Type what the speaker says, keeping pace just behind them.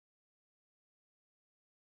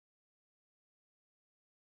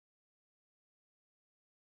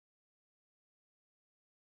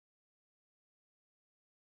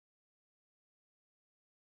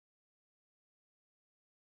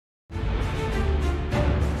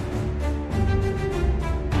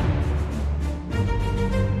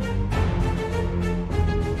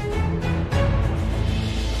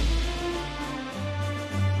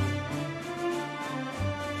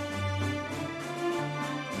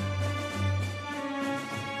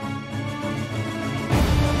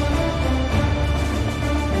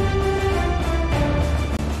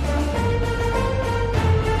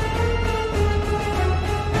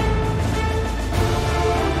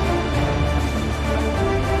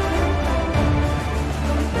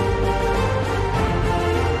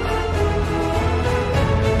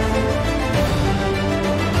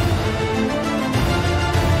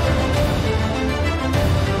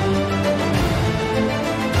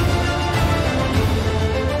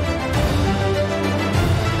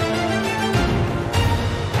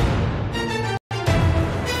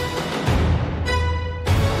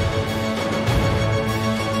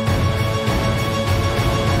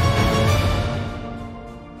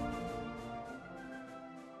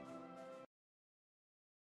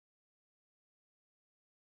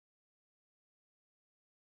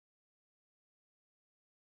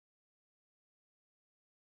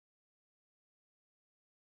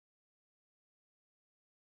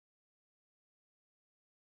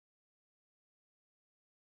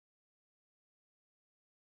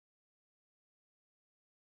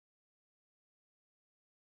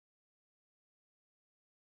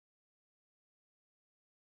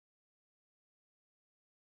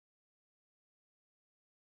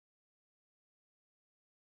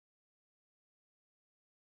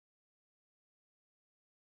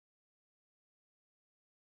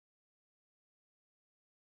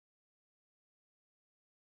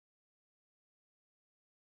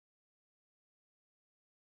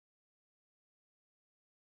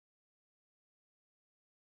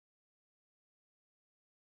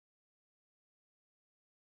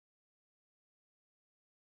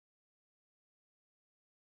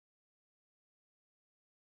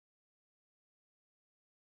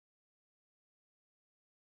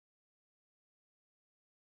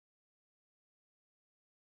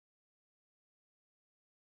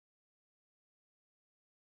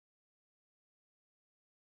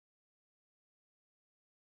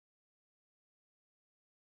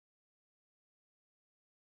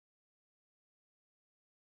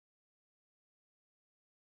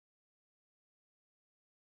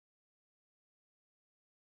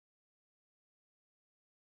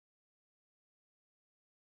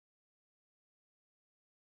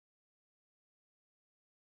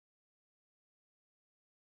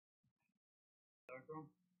everyone.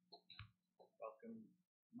 Welcome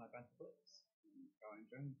to my Banter Blitz. I'm Gawain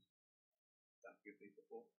Jones. Thank you for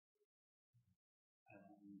support.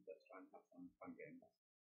 And let's try and have some fun games.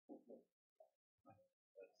 My first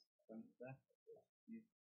opponent there.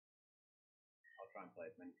 I'll try and play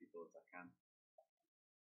as many people as I can.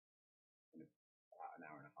 In about an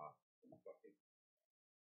hour and a half when I've got you.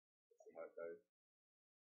 Let's see how it goes.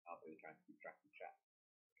 I'll be trying to keep track of chat.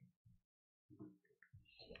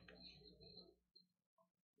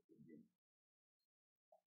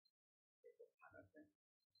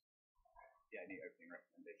 Yeah, any opening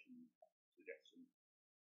recommendations, suggestions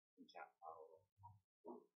in chat, I'll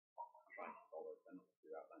try to follow. They're not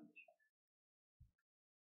too outlandish.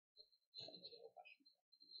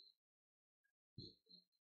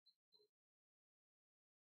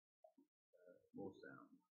 More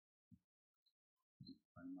sound.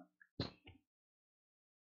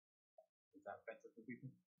 Is that better for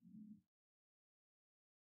people?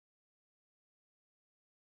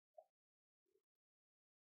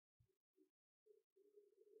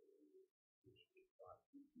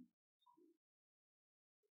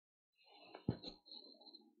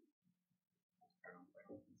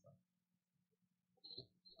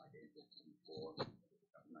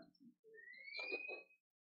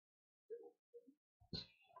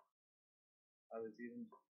 Other Zealand,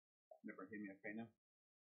 never hear me okay now?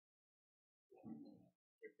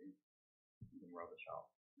 Something rather sharp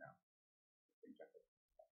now.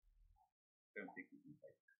 Don't think you can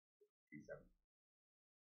take 3-7.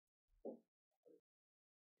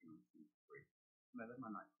 No, that's my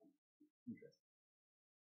knight. Interesting.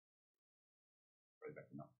 Probably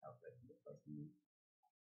better not to calculate and get close to me.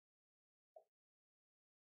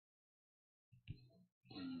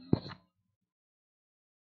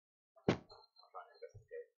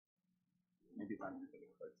 Maybe if I'm a bit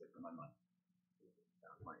closer to my knight,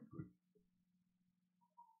 that might improve.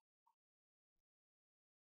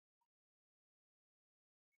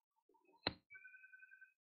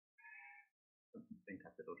 I don't think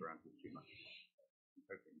I fiddled around with too much. I'm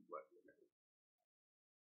hoping it works. I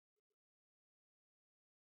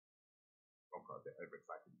got a bit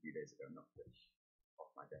overexcited a few days ago and knocked it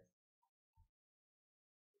off my desk.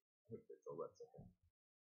 I hope it all works okay.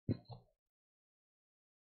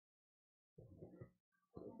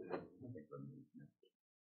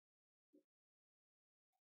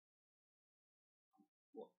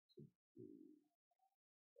 What to do?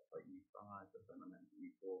 Like E5, but then I'm at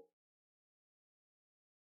E4.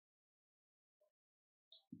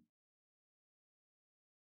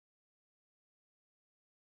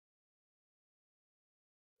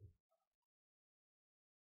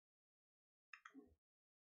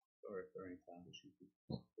 Sorry if there are any sound issues.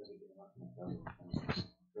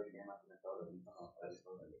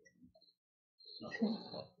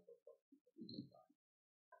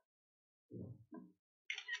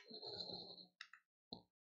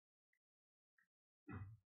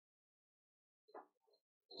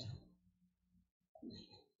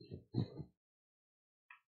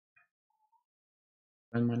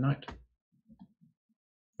 And my knight.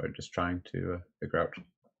 So just trying to figure out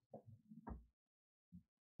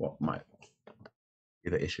what might be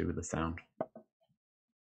the issue with the sound.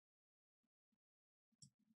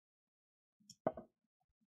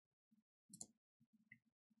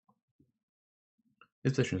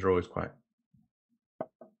 These positions are always quite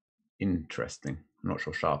interesting. I'm not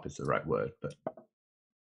sure sharp is the right word, but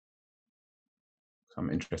some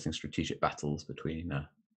interesting strategic battles between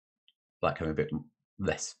black having a bit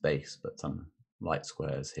less space, but some light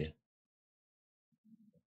squares here.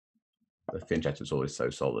 The Fianchetto is always so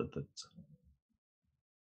solid that it's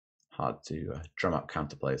hard to drum up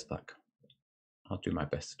counterplays back. I'll do my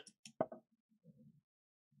best.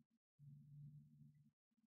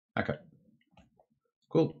 Okay.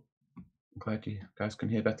 Cool. I'm glad you guys can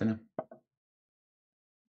hear better now.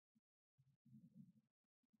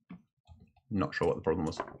 Not sure what the problem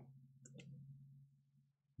was.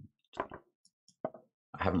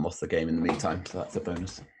 I haven't lost the game in the meantime, so that's a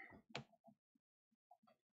bonus.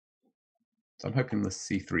 So I'm hoping the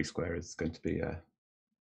C3 square is going to be a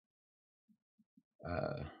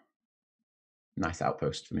nice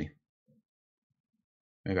outpost for me.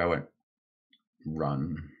 Maybe I won't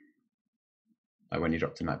run. Like when you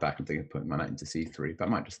drop the knight back, I'm thinking of putting my knight into C3, but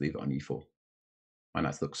I might just leave it on E4. My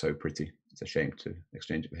knights look so pretty. It's a shame to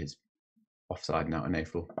exchange it for his offside now on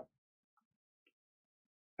A4.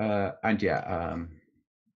 And yeah,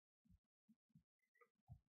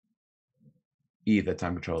 either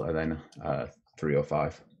time control or then 3 or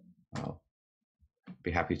 5. I'll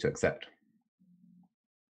be happy to accept.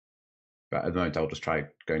 But at the moment, I'll just try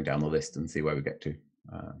going down the list and see where we get to.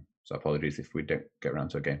 So apologies if we don't get around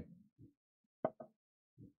to a game.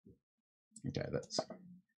 Okay, that's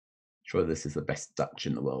sure this is the best Dutch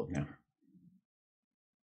in the world now.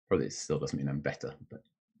 Probably it still doesn't mean I'm better, but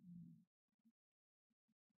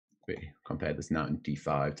we compare this now in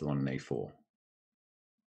d5 to the one in a4.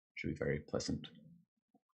 Should be very pleasant.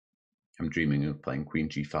 I'm dreaming of playing queen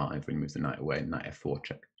g5 when you move the knight away and knight f4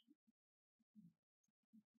 check.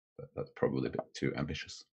 But that's probably a bit too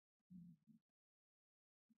ambitious.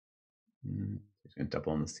 He's going to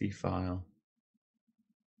double on the c file.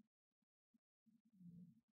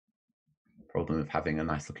 Problem of having a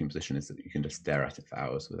nice looking position is that you can just stare at it for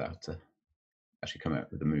hours without actually coming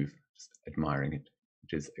out with a move, just admiring it,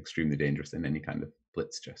 which is extremely dangerous in any kind of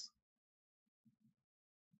blitz chess.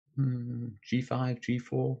 G5,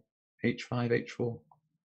 G4, H5, H4.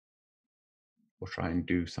 We'll try and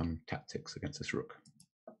do some tactics against this rook.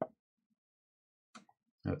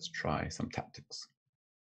 Let's try some tactics.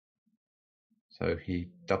 So he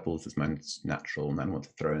doubles his man's natural and then wants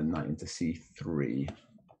to throw a knight into c3.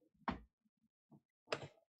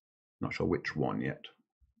 Not sure which one yet.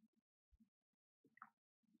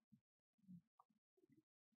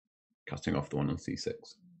 Cutting off the one on c6.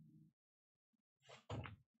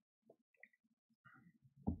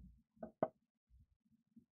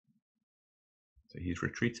 So he's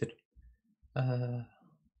retreated.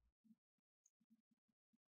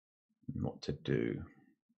 What to do?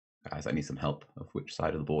 Guys, I need some help of which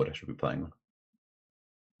side of the board I should be playing on.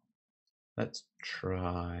 Let's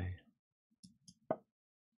try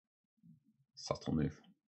subtle move.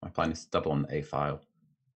 My plan is to double on the a file,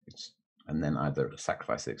 and then either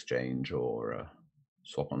sacrifice the exchange or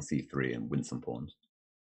swap on c3 and win some pawns.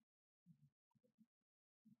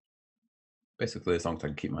 Basically, as long as I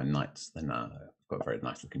can keep my knights, then I've got a very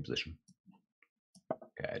nice looking position.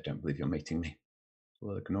 Okay, I don't believe you're mating me.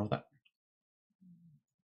 We'll ignore that.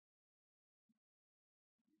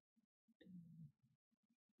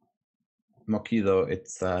 Moki, though,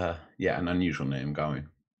 it's yeah, an unusual name, Gawain.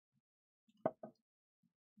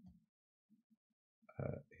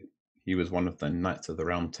 He was one of the Knights of the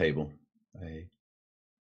Round Table, a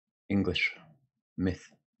English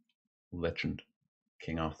myth, legend,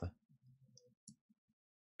 King Arthur.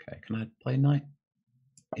 Okay, can I play knight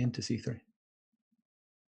into c3?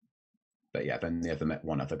 But yeah, I've only ever met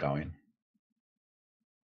one other Gawain.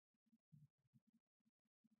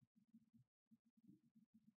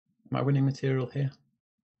 Am I winning material here?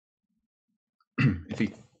 If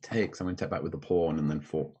he takes, I'm going to take back with the pawn and then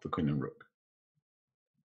fork the queen and rook.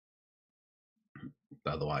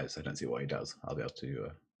 But otherwise, I don't see what he does. I'll be able to...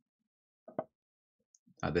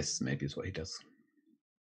 this maybe is what he does.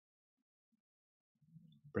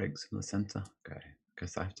 Breaks in the center. Okay,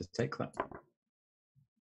 guess I have to take that.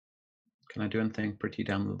 Can I do anything pretty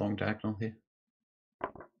down the long diagonal here?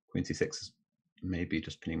 Queen c6 is maybe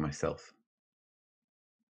just pinning myself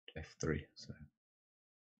to f3. So,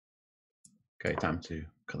 okay, time to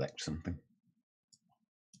collect something.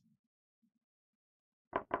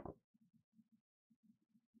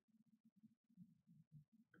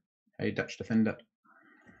 Hey, Dutch defender.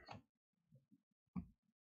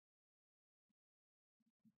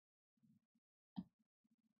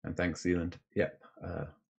 And thanks, Zealand. Yep.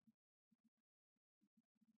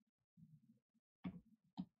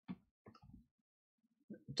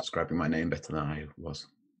 Describing my name better than I was.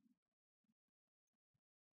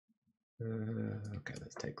 Okay,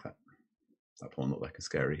 let's take that. That pawn looked like a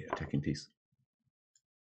scary attacking piece.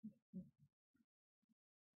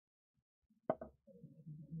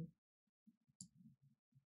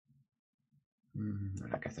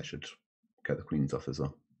 I guess I should get the queens off as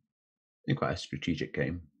well. In quite a strategic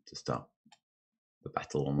game to start. The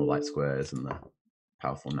battle on the light squares and the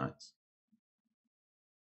powerful knights.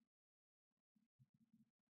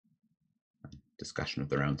 Discussion of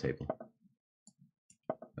the round table.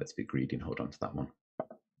 Let's be greedy and hold on to that one.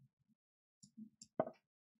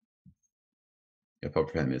 The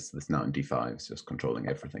problem for him is this knight on d5 is just controlling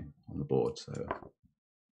everything on the board, so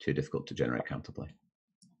too difficult to generate counterplay.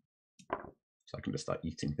 So I can just start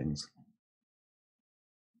eating things.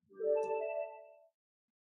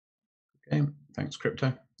 Okay, thanks,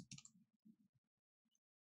 Crypto.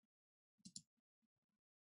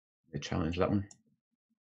 They challenge that one.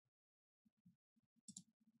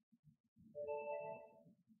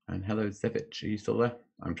 And hello, Zevich, are you still there?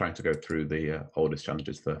 I'm trying to go through the oldest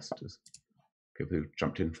challenges first, as people who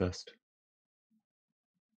jumped in first.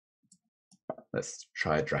 Let's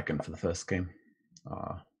try a dragon for the first game.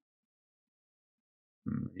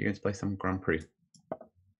 You're going to play some Grand Prix.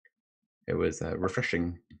 It was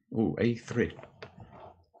refreshing. Ooh, A3.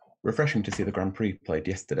 Refreshing to see the Grand Prix played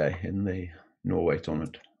yesterday in the Norway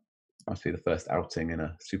tournament. Must be the first outing in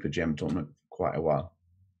a Super Gem tournament for quite a while.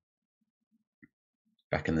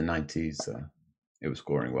 Back in the 90s, it was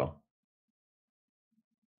scoring well.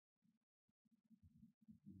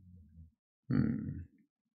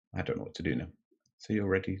 I don't know what to do now. So you're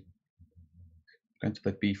ready? Going to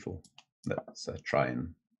play b4. Let's try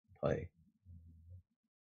and play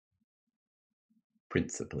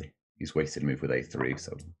principally. He's wasted a move with a3,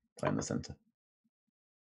 so play in the center.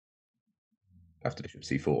 After bishop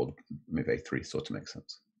c4, move a3 sort of makes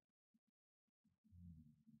sense.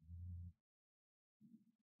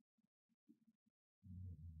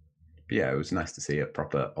 But yeah, it was nice to see a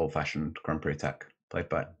proper old-fashioned Grand Prix attack played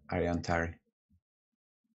by Ariane Tari.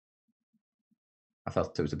 I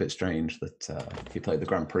felt it was a bit strange that he played the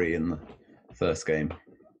Grand Prix in the first game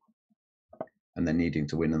and then needing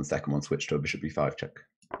to win in the second one switched to a bishop b5 check,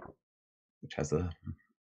 which has a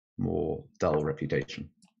more dull reputation.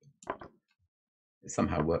 It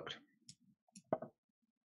somehow worked.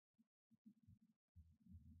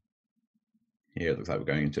 Here it looks like we're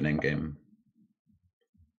going into an endgame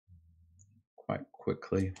quite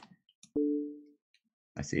quickly.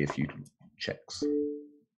 I see a few checks.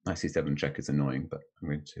 Knight c7 check is annoying, but I'm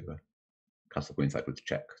going to castle queenside with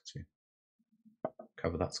check to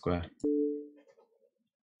cover that square.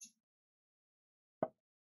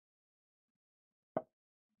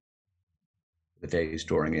 The day is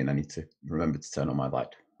drawing in. I need to remember to turn on my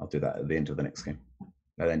light. I'll do that at the end of the next game,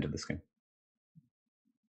 at the end of this game.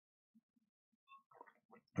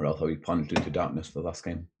 Or else I'll be plunged into darkness for the last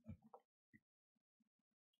game.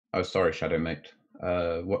 Oh, sorry, Shadow Mate.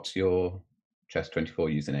 What's your chess24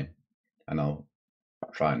 username? And I'll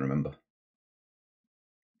try and remember.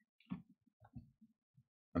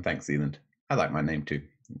 And thanks, Zealand. I like my name too.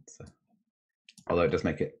 Although it does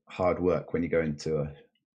make it hard work when you go into a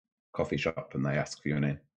coffee shop and they ask for your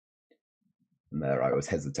name. And there I always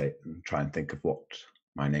hesitate and try and think of what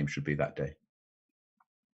my name should be that day.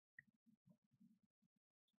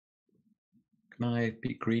 Can I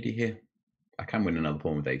be greedy here? I can win another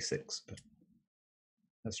pawn with a6, but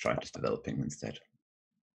let's try just developing instead.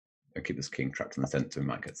 I'll keep this king trapped in the center. We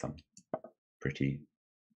might get some pretty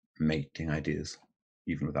mating ideas,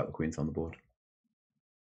 even without the queens on the board.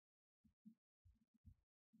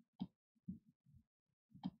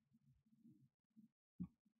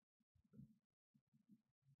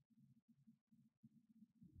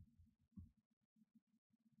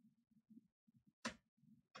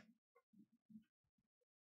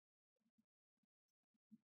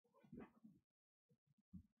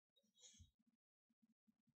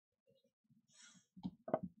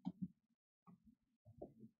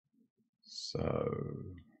 So,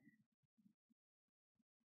 do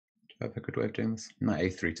I have a good way of doing this?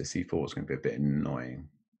 Knight a3 to c4 is going to be a bit annoying.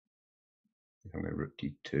 If I'm going to rook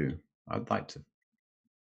d2, I'd like to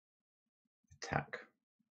attack.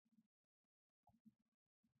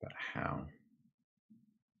 But how?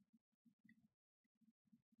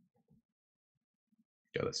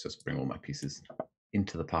 Yeah, let's just bring all my pieces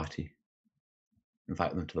into the party.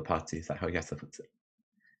 Invite them to the party. Is that how Yasser puts it?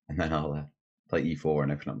 And then I'll play e4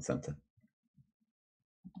 and open up the center.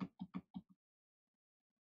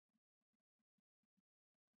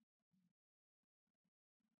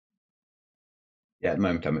 Yeah, at the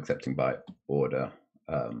moment I'm accepting by order,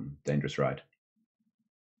 dangerous ride.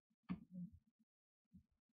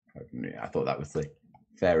 I thought that was the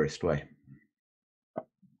fairest way.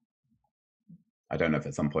 I don't know if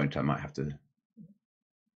at some point I might have to,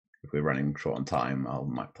 if we're running short on time, I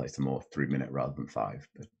might play some more 3-minute rather than 5.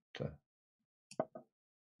 But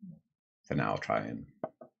for now, I'll try and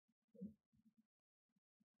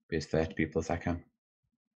be as fair to people as I can.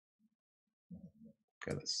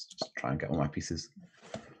 Okay, let's just try and get all my pieces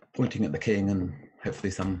pointing at the king, and hopefully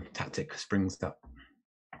some tactic springs up.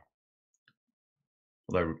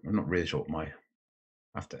 Although I'm not really sure what my,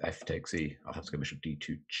 after f takes e, I'll have to go bishop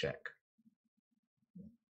d2 check.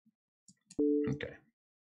 Okay.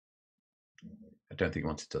 I don't think he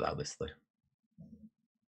wanted to allow this though.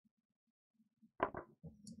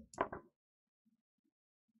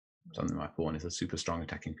 Something my pawn is a super strong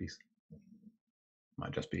attacking piece.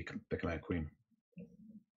 Might just be becoming a queen.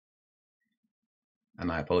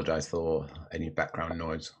 And I apologize for any background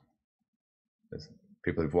noise. There's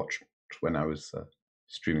people who've watched when I was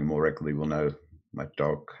streaming more regularly will know my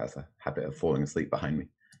dog has a habit of falling asleep behind me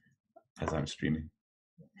as I'm streaming.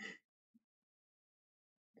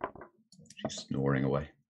 She's snoring away.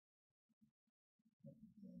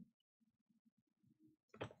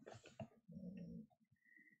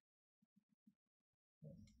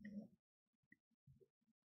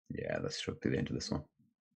 Yeah, let's should be the end of this one.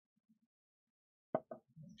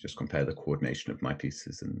 Just compare the coordination of my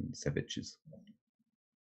pieces and Savic's.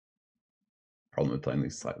 Problem with playing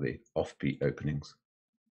these slightly offbeat openings.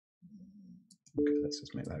 Okay, let's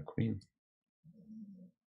just make that a queen.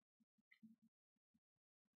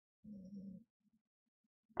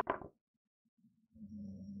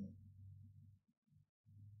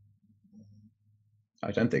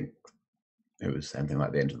 I don't think it was anything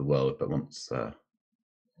like the end of the world, but once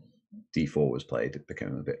d4 was played, it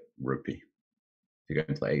became a bit ropey. If you're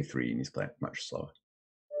going to play a3, you need to play it much slower.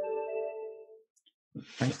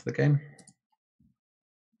 Thanks for the game.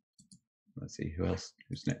 Let's see who's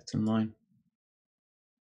next in line.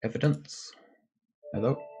 Evidence.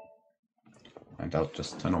 Hello. And I'll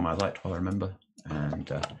just turn on my light while I remember. And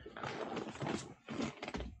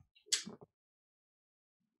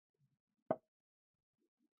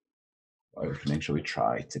what opening shall we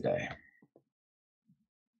try today?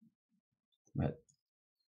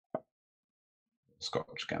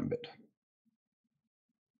 Scotch Gambit.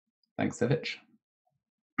 Thanks, Savich.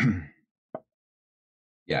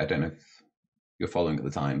 Yeah, I don't know if you're following at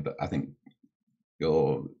the time, but I think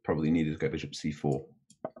you're probably needed to go bishop c4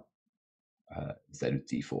 instead of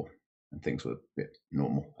d4, and things were a bit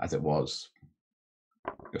normal. As it was,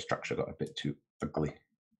 your structure got a bit too ugly.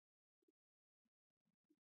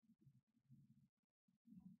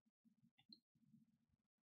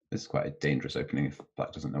 This is quite a dangerous opening if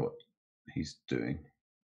Black doesn't know what he's doing.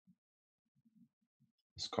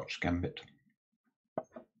 Scotch Gambit.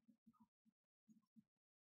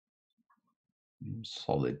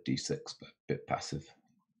 Solid d6, but a bit passive.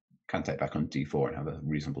 Can take back on d4 and have a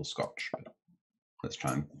reasonable Scotch, but let's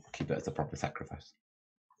try and keep it as a proper sacrifice.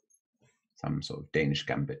 Some sort of Danish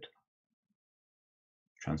Gambit.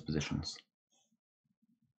 Transpositions.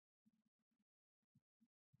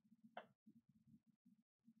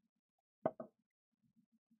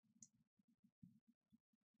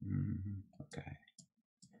 Okay,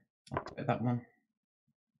 I'll take that one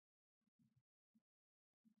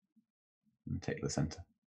and take the center.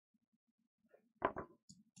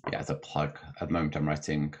 Yeah, as a plug, at the moment I'm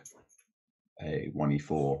writing a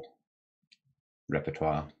 1e4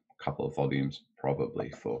 repertoire, a couple of volumes probably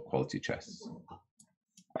for quality chess,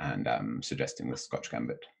 and I'm suggesting the Scotch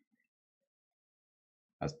Gambit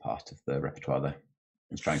as part of the repertoire there.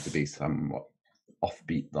 It's trying to be somewhat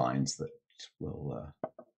offbeat lines that will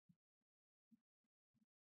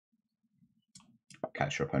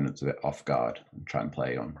catch your opponents a bit off guard and try and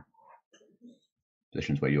play on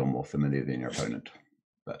positions where you're more familiar than your opponent.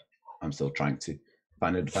 But I'm still trying to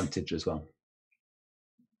find an advantage as well,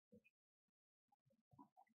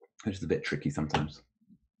 which is a bit tricky sometimes.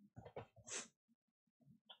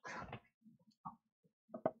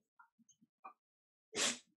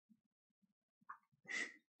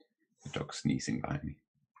 The dog sneezing behind me.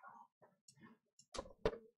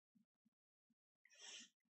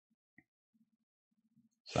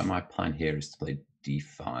 So my plan here is to play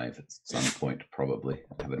d5 at some point, probably,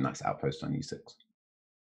 and have a nice outpost on e6.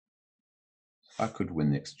 I could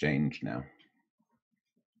win the exchange now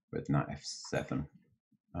with knight f7.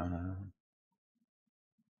 But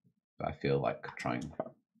I feel like trying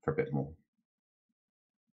for a bit more.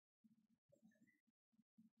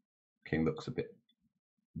 King looks a bit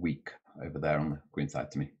weak over there on the queen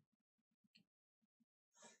side to me.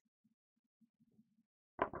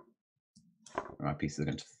 My pieces are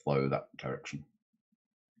going to flow that direction,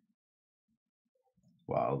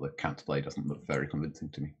 while the counterplay doesn't look very convincing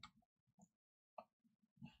to me.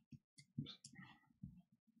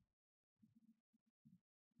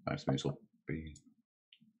 My next moves will be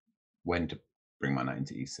when to bring my knight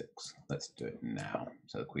into e6. Let's do it now,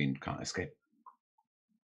 so the queen can't escape.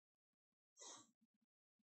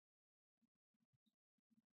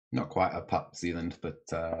 Not quite a pup Zealand, but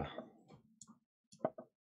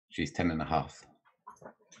she's 10.5.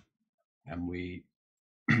 And we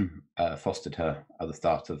fostered her at the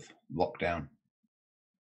start of lockdown.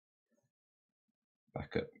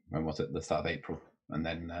 Back at, when was it? The start of April. And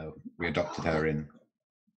then we adopted her in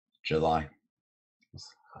July.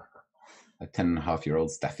 A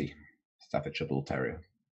 10.5-year-old Staffordshire Bull Terrier.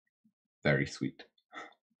 Very sweet.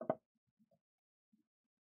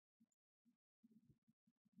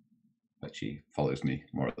 But she follows me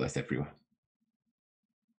more or less everywhere.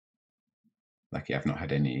 Lucky I've not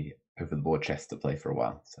had any over-the-board chess to play for a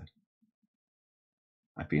while, so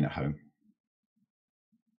I've been at home.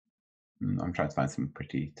 I'm trying to find some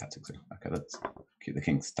pretty tactics. Okay, let's keep the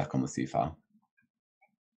king stuck on the c file.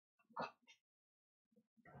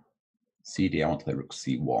 CD, I want to play rook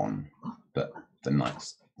c1, but the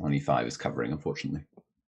knight on e5 is covering, unfortunately.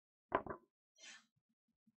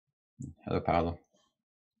 Hello, Paolo.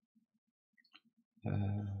 So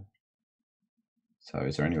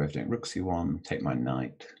is there any way of doing rook c1, take my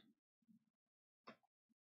knight?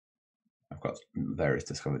 I've got various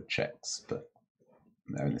discovered checks, but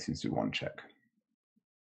there only seems to be one check.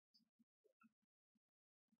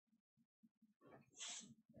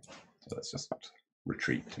 So let's just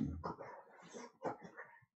retreat and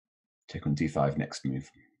take on d5 next move.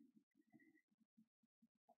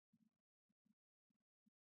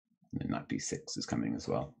 And then knight d6 is coming as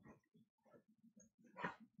well.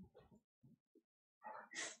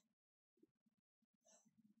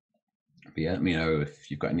 But yeah, let me know if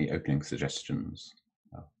you've got any opening suggestions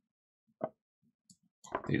that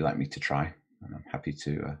you'd like me to try, and I'm happy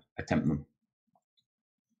to attempt them.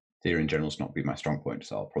 Theory in general is not be my strong point,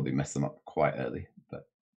 so I'll probably mess them up quite early, but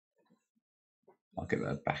I'll give it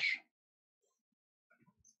a bash.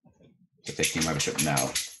 So taking my bishop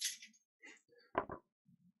now.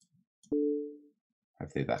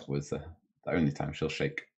 Hopefully that was the only time she'll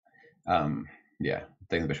shake. Yeah,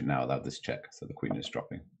 taking the bishop now allowed this check, so the queen is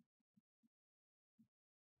dropping.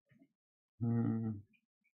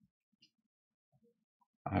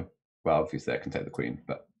 Well, obviously I can take the queen,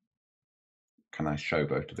 but can I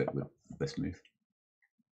showboat a bit with this move?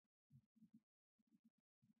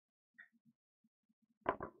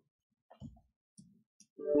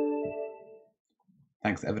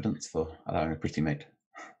 Thanks, Evidence, for allowing a pretty mate.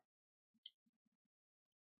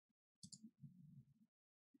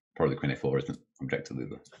 Probably queen a4 isn't objectively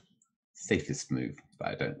the safest move, but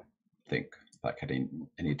I don't think black had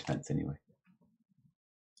any defense anyway.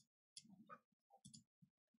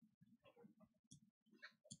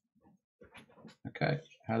 Okay,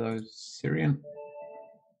 hello, Syrian.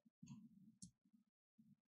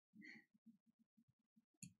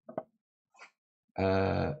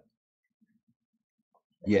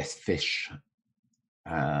 Yes, fish.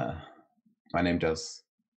 My name does.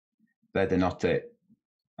 They're not it.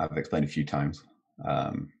 I've explained a few times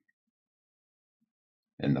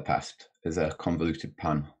in the past. Is a convoluted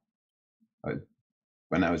pun.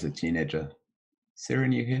 When I was a teenager,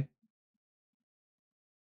 Syrian, you here?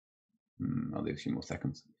 I'll leave a few more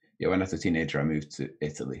seconds. Yeah, when I was a teenager, I moved to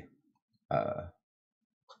Italy.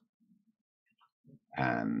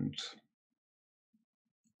 And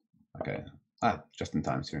okay, just in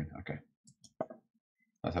time, Syrian. Okay,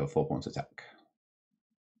 let's have a 4-point attack.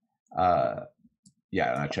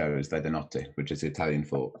 Yeah, and I chose the Notte, which is Italian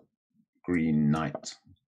for green knight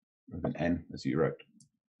with an N, as you wrote.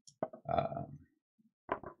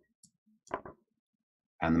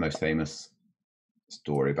 And the most famous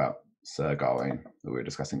story about Sir Gawain that we were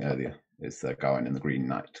discussing earlier is Sir Gawain and the Green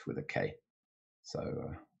Knight with a K.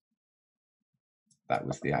 So that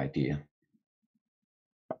was the idea.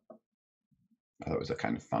 I thought it was a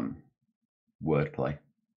kind of fun wordplay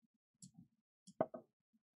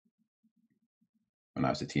when I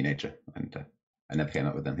was a teenager, and I never came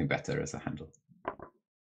up with anything better as a handle.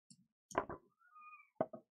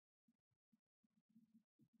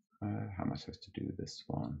 How am I supposed to do this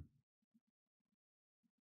one?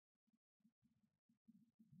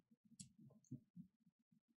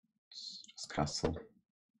 Just castle.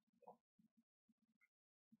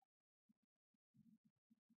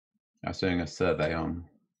 I was doing a survey on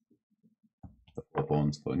the 4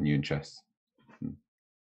 pawns for new chess,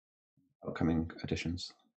 upcoming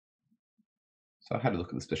editions. So I had a look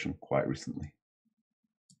at this edition quite recently.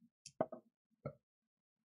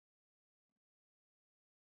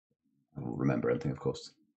 I will remember anything, of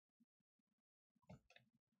course.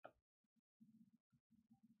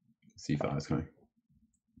 C5 is coming.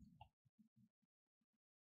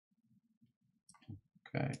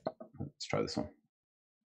 Okay, let's try this one.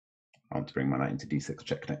 I want to bring my knight into d6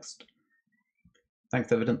 check next.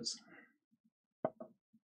 Thanks, Evidence.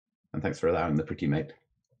 And thanks for allowing the pretty mate.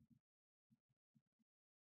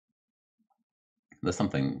 There's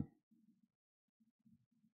something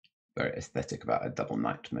very aesthetic about a double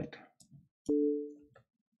knight mate.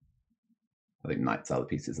 I think knights are the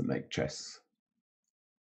pieces that make chess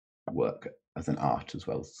work as an art as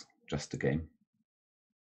well as just a game.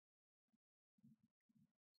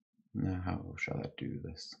 Now, how shall I do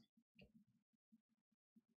this?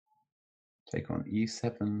 Take on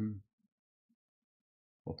e7,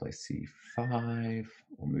 or play c5,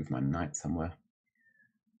 or move my knight somewhere.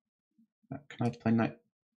 Can I play knight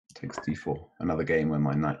takes d4? Another game where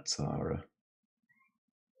my knights are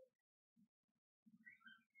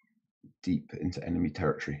deep into enemy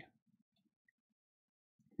territory.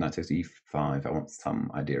 Knight takes e5. I want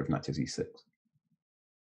some idea of knight takes e6.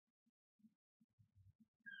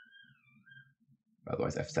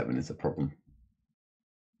 Otherwise, f7 is a problem.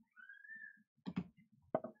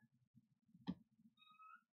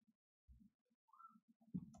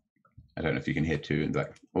 I don't know if you can hear two and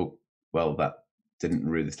like, oh, well, that didn't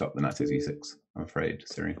really stop the knight takes e6, I'm afraid,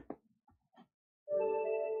 Siri.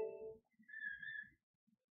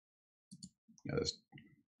 Yeah, there's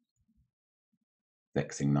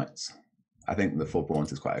vexing knights. I think the 4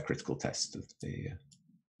 pawns is quite a critical test of the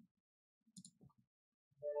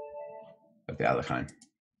Alekhine.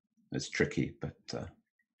 It's tricky, but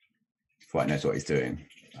if White knows what he's doing,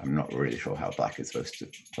 I'm not really sure how Black is supposed to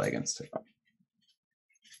play against it.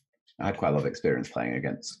 I had quite a lot of experience playing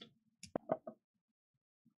against.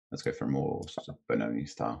 Let's go for a more sort of Benoni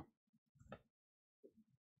style.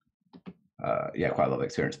 Yeah, quite a lot of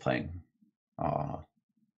experience playing. I'll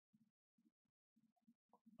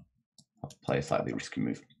play a slightly risky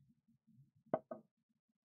move.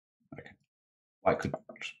 Okay. I could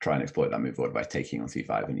try and exploit that move forward by taking on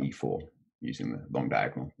c5 and e4 using the long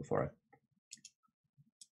diagonal before I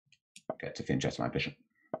get to finchet my bishop.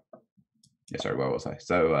 Yeah, sorry, where was I?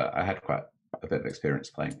 So I had quite a bit of experience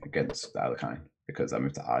playing against the Alekhine because I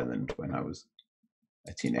moved to Ireland when I was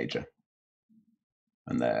a teenager.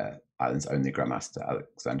 And the island's only Grandmaster,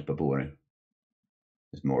 Alexander Baburi,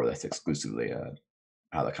 is more or less exclusively a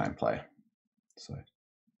Alekhine player. So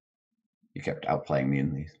he kept outplaying me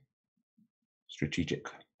in these strategic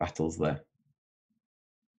battles there.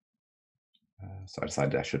 So I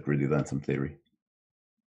decided I should really learn some theory.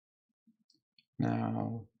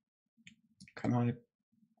 Now, can I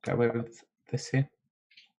get away with this here?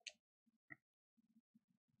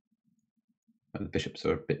 The bishops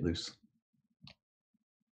are a bit loose.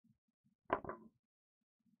 I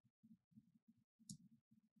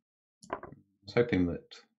was hoping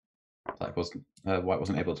that White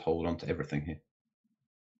wasn't able to hold on to everything here.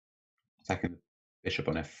 Attacking the bishop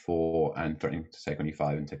on f4 and threatening to take on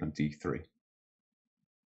e5 and take on d3. Do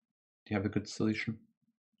you have a good solution?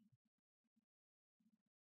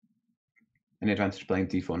 Any advantage playing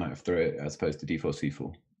d4 knight f3 as opposed to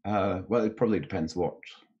d4 c4? Well, it probably depends what.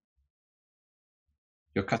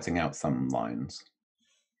 You're cutting out some lines.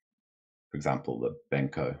 For example, the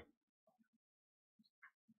Benko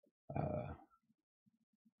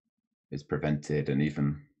is prevented, and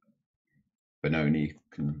even Benoni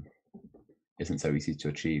isn't so easy to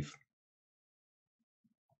achieve.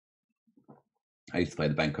 I used to play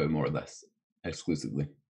the Benko more or less exclusively,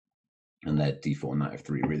 and their d4 knight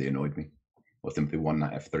f3 really annoyed me, or simply one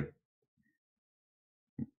knight f3.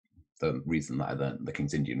 The reason that I learned the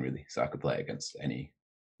King's Indian, really, so I could play against any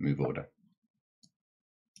move order.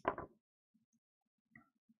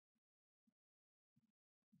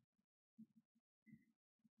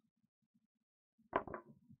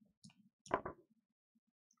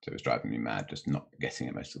 So it was driving me mad, just not getting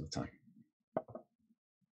it most of the time.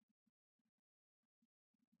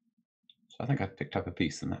 So I think I've picked up a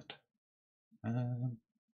piece in that.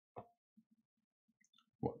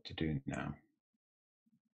 What to do now?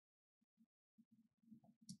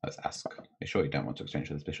 Let's ask. Are you sure you don't want to exchange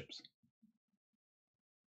those bishops?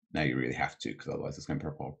 Now you really have to, because otherwise it's going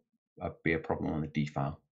to be a problem on the d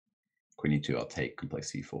file. Queen e2, I'll take and play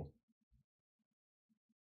c4.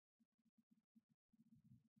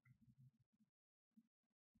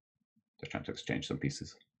 Just trying to exchange some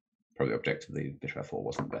pieces. Probably objectively, bishop f4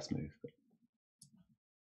 wasn't the best move. But...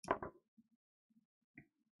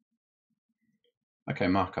 Okay,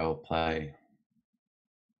 Mark, I'll play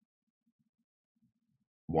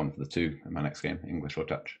one of the two in my next game, English or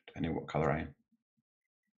Dutch, depending on what color I am.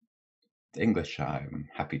 The English, I'm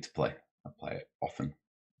happy to play. I play it often.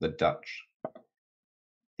 The Dutch,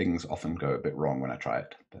 things often go a bit wrong when I try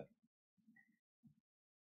it, but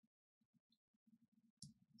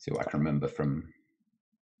see what I can remember from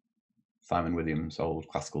Simon Williams' old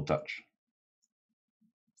classical Dutch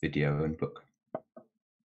video and book.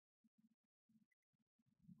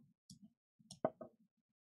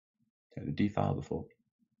 Take the D file before.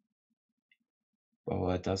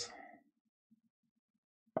 Well, it does.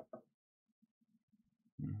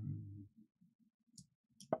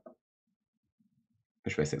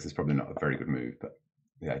 Bishop a6 is probably not a very good move, but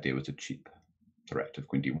the idea was a cheap threat of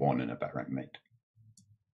Queen d1 and a back rank mate.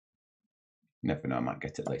 You never know, I might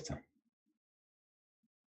get it later.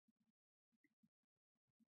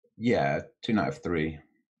 Yeah, 2 knight f3.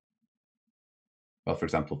 Well, for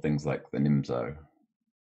example, things like the Nimzo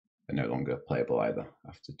are no longer playable either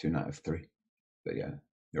after 2 knight f3. But yeah,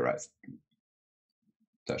 you're right.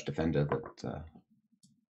 Dutch defender, but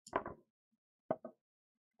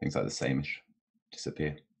things like the same-ish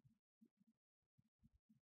disappear.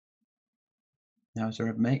 Now, is there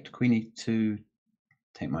a mate? Queen e2,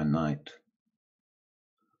 take my knight.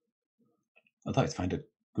 I'd like to find a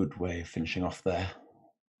good way of finishing off there,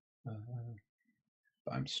 but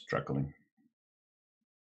I'm struggling.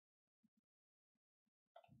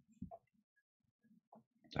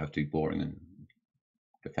 I have to be boring and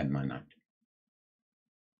defend my knight.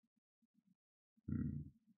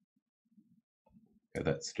 Okay,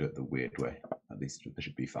 let's do it the weird way, at least with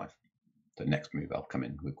bishop b5. The next move I'll come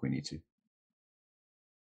in with queen e2.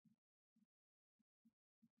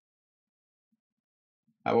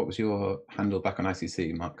 What was your handle back on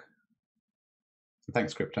ICC, Mark? So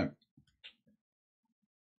thanks, Crypto.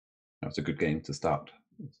 That was a good game to start.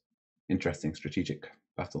 Interesting strategic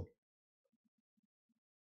battle.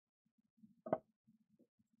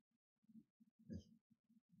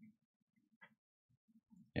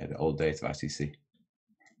 Yeah, the old days of ICC.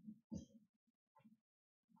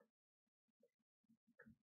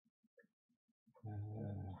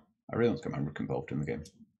 I really want to get my rook involved in the game.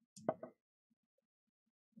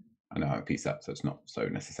 I know I'm a piece up, so it's not so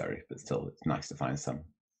necessary, but still, it's nice to find some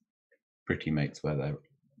pretty mates where they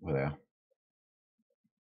are.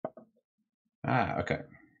 Ah, okay.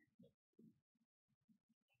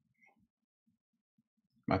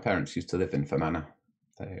 My parents used to live in Fermanagh.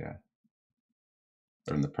 They are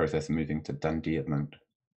in the process of moving to Dundee at the moment,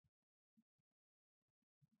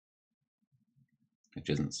 which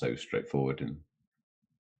isn't so straightforward in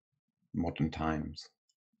modern times.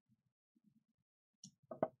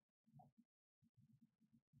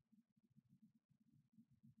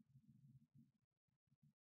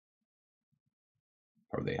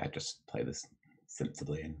 Probably I just play this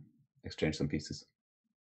sensibly and exchange some pieces.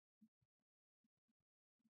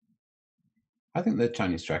 I think the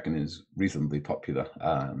Chinese dragon is reasonably popular,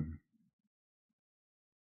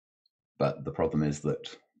 but the problem is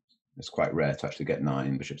that it's quite rare to actually get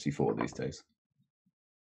 9 bishop c4 these days.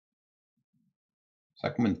 So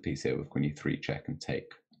I can win the piece here with queen e3 check and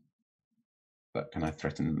take, but can I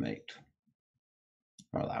threaten mate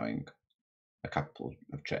for allowing a couple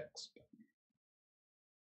of checks?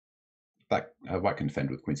 White can defend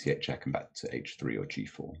with queen c8 check and back to h3 or g4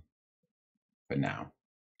 for now.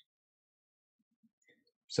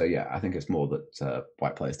 So yeah, I think it's more that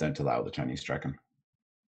white players don't allow the Chinese dragon.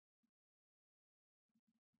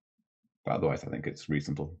 But otherwise, I think it's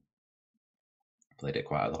reasonable. Played it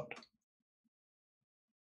quite a lot.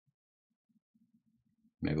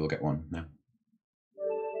 Maybe we'll get one now.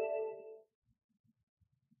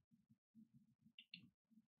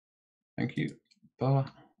 Thank you, Boa.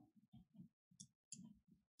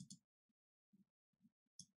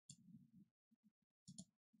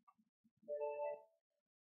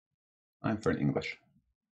 I'm for an English.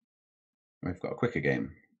 We've got a quicker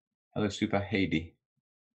game. Hello, Super Heidi.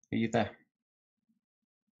 Are you there?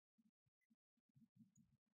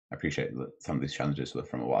 I appreciate that some of these challenges were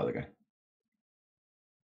from a while ago.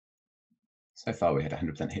 So far, we had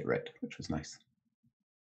 100% hit rate, which was nice.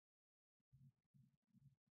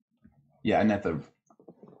 Yeah, I never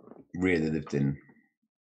really lived in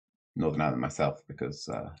Northern Ireland myself because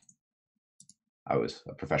I was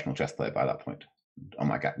a professional chess player by that point. On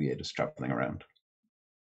my gap year, just traveling around.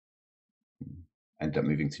 Ended up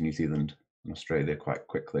moving to New Zealand and Australia quite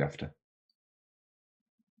quickly after.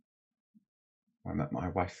 I met my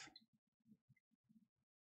wife.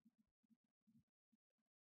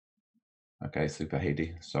 Okay, Super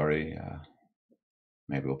Heidi, sorry.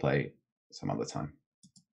 Maybe we'll play some other time.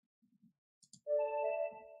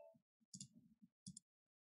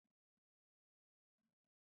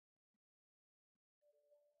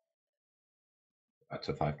 That's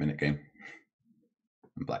a 5-minute game.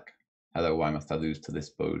 I'm black. Hello, why must I lose to this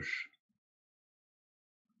Boge?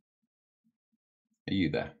 Are you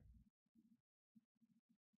there?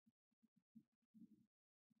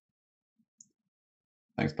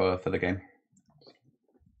 Thanks, Boa, for the game.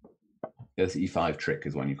 This E5 trick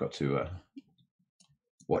is one you've got to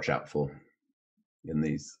watch out for in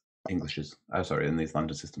these Englishes. Oh, sorry, in these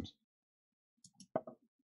London systems.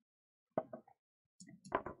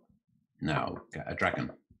 Now, get a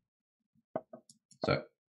dragon. So,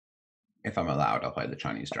 if I'm allowed, I'll play the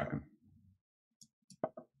Chinese dragon.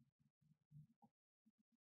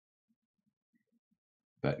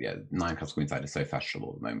 But yeah, 9 cups queenside is so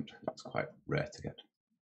fashionable at the moment, it's quite rare to get.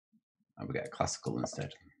 And we get a classical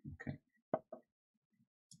instead. Okay.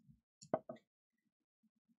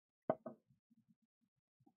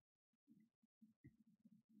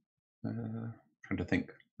 Trying to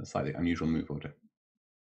think a slightly unusual move order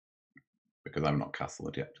because I'm not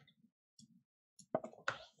castled yet.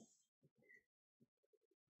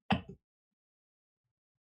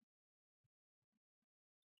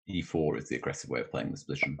 E4 is the aggressive way of playing this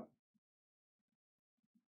position.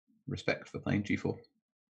 Respect for playing G4.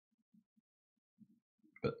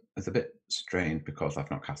 But it's a bit strange because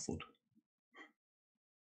I've not castled.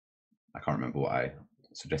 I can't remember what I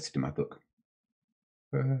suggested in my book.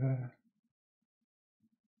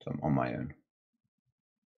 So I'm on my own.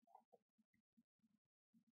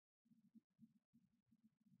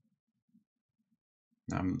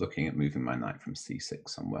 Now I'm looking at moving my knight from c6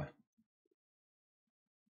 somewhere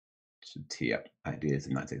to tee up ideas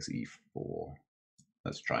of knight takes e4.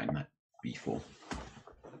 Let's try knight b4.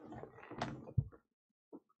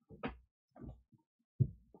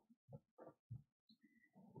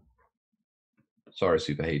 Sorry,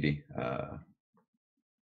 Super Hady.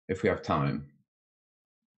 If we have time,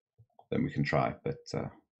 then we can try. But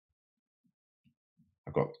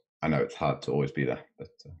I know it's hard to always be there, but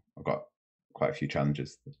I've got quite a few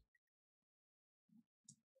challenges.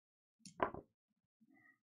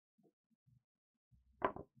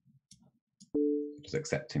 Just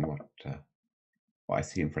accepting what I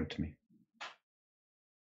see in front of me.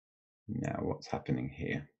 Now, what's happening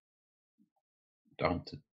here?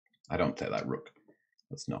 I don't take that rook.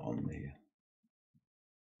 That's not on the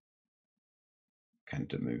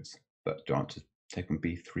candidate moves. But do I want to take on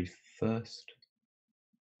b3 first?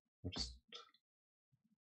 I'll just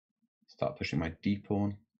start pushing my d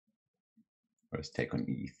pawn. Or just take on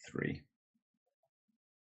e3.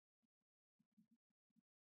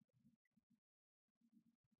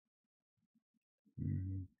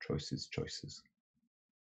 Choices.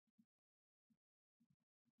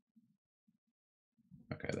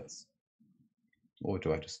 Okay, or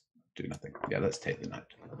do I just do nothing? Yeah, let's take the knight.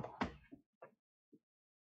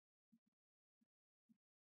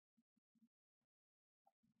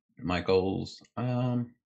 My goals, okay,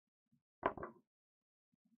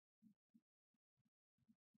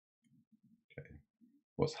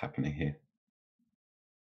 what's happening here?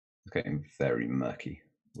 It's getting very murky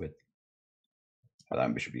with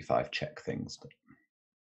that bishop b5 check things, but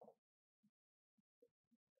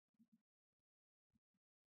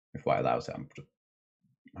if white allows it,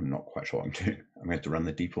 I'm not quite sure what I'm doing. I'm going to run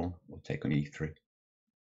the d pawn or take on e3.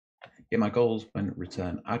 Yeah, my goals when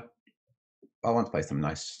return, I want to play some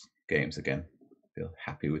nice games again. Feel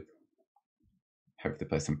happy with, hopefully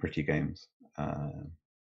play some pretty games.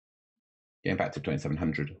 Getting back to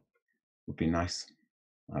 2700 would be nice.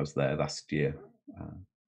 I was there last year.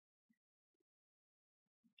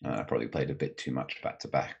 I probably played a bit too much back to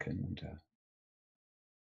back and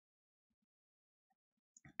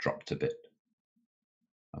dropped a bit.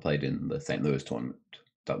 I played in the St. Louis tournament,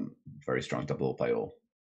 done very strong double play all.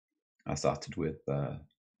 I started with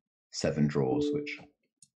 7 draws, which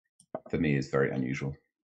for me is very unusual.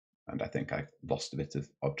 And I think I lost a bit of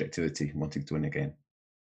objectivity wanting to win again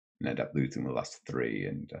and ended up losing the last 3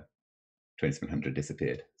 and 2700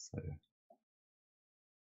 disappeared. So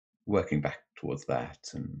working back towards that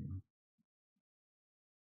and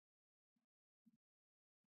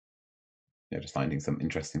just finding some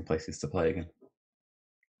interesting places to play again.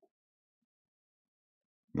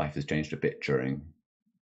 Life has changed a bit during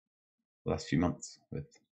the last few months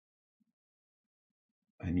with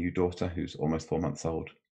a new daughter who's almost 4 months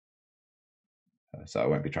old. So I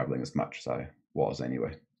won't be traveling as much as I was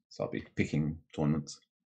anyway. So I'll be picking tournaments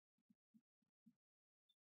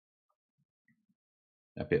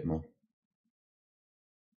a bit more.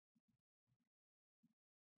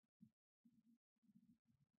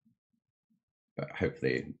 But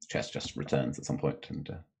hopefully chess just returns at some point and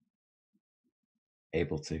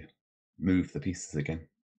able to move the pieces again.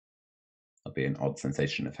 There'll be an odd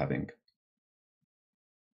sensation of having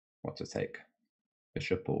what to take,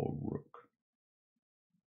 bishop or rook.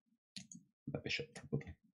 The bishop,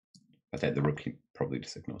 probably. If I take the rook, he probably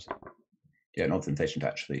just ignores it. Yeah, an odd sensation to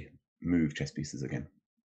actually move chess pieces again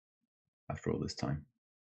after all this time.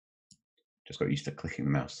 Just got used to clicking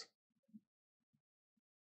the mouse.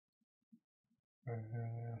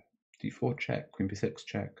 d4 check, queen b6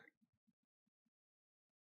 check.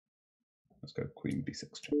 Let's go queen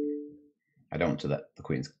b6 check. I don't want to let the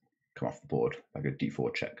queens come off the board. I go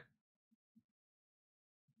d4 check.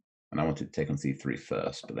 And I wanted to take on c3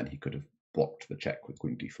 first, but then he could have blocked the check with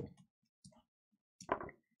queen d4.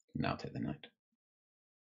 Now take the knight.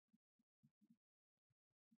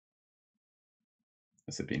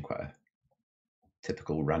 This has been quite a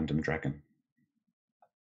typical random dragon.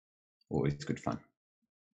 Always good fun.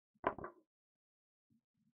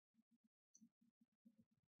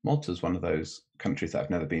 Malta's one of those countries that I've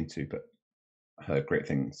never been to, but heard great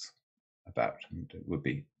things about, and it would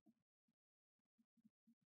be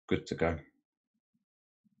good to go.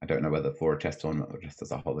 I don't know whether for a chess tournament or just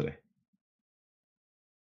as a holiday.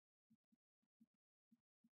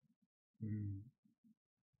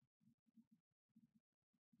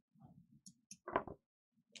 I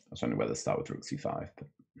was wondering whether to start with rook c5, but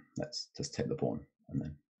let's just take the pawn and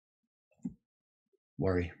then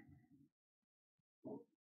worry.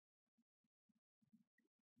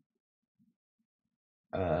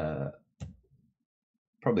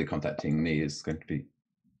 Probably contacting me is going to be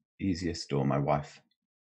easiest, or my wife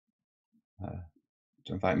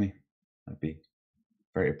to invite me. I'd be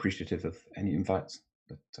very appreciative of any invites.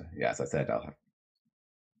 But yeah, as I said, I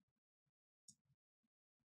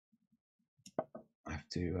have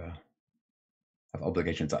to have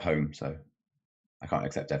obligations at home, so I can't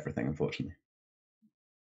accept everything, unfortunately.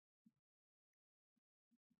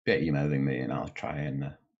 Be emailing me and I'll try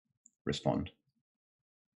and respond.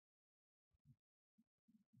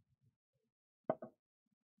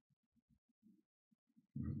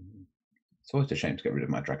 It's always a shame to get rid of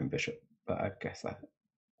my dragon bishop, but I guess I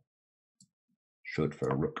should for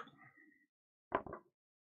a rook.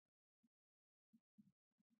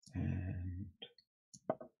 And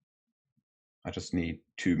I just need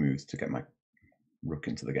 2 moves to get my rook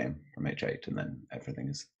into the game from h8, and then everything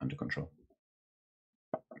is under control.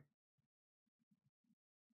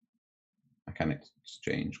 I can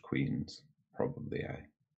exchange queens, probably. I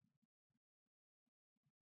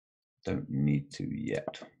don't need to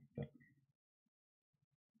yet. But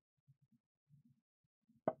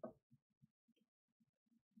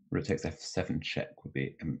rook takes f7 check would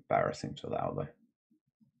be embarrassing to allow, though.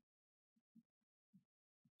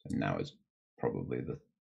 So now is probably the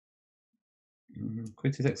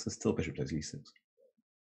queen c6 is still bishop takes e6.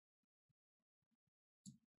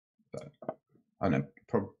 But I know,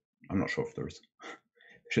 I'm not sure if there is.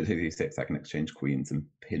 Bishop takes e6, I can exchange queens and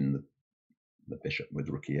pin the bishop with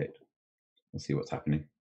rook e8. We'll see what's happening.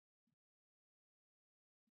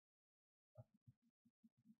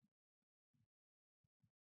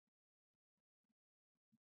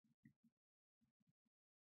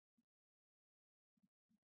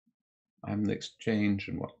 I'm the exchange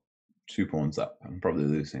and what? 2 pawns up. I'm probably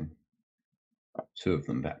losing 2 of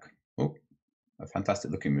them back. Oh, a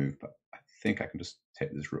fantastic looking move, but I think I can just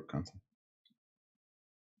take this rook, can't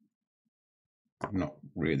I? I'm not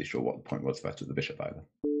really sure what the point was if I took the bishop either.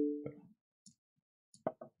 But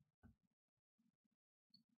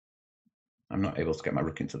I'm not able to get my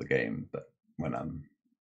rook into the game, but when I'm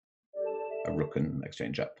a rook and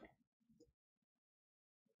exchange up,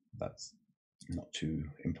 that's not too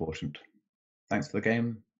important. Thanks for the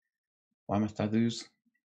game. Why must I lose?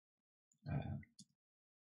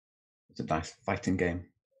 It's a nice fighting game.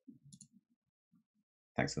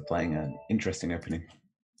 Thanks for playing an interesting opening.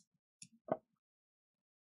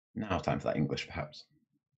 Now time for that English, perhaps.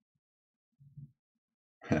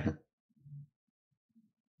 Yeah,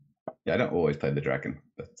 I don't always play the dragon,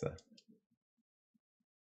 but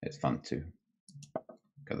it's fun too.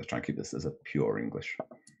 Because I try and keep this as a pure English.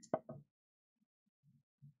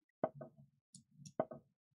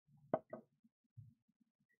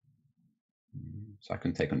 So I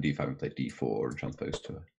can take on d5 and play d4 and transpose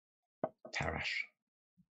to a Tarash.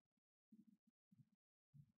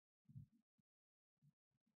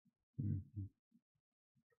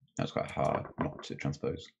 That's quite hard not to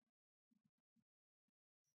transpose.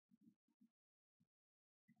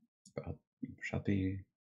 But shall be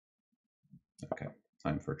okay.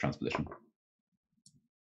 Time for a transposition.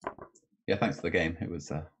 Yeah, thanks for the game. It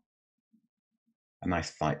was a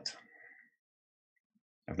nice fight.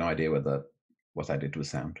 I have no idea whether what I did was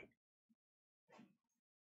sound.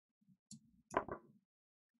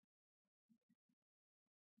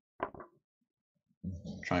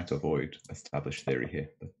 Trying to avoid established theory here,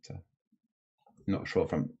 but not sure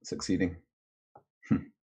if I'm succeeding.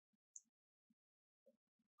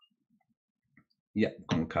 Yeah,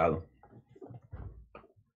 con Carlo.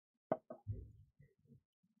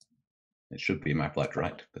 It should be my polite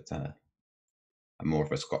right, but I'm more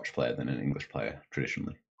of a Scotch player than an English player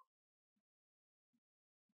traditionally.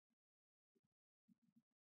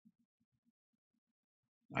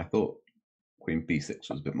 I thought queen b6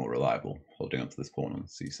 was a bit more reliable, holding onto this pawn on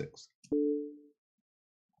c6.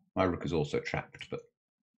 My rook is also trapped, but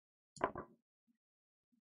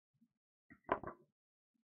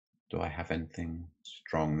do I have anything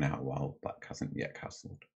strong now while black hasn't yet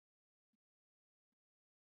castled?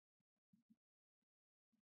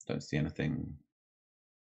 Don't see anything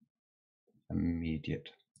immediate.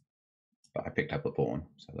 But I picked up a pawn,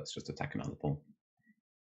 so let's just attack another pawn.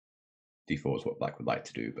 d4 is what black would like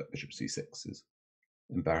to do, but bishop c6 is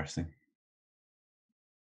embarrassing.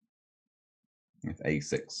 With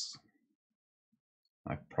a6,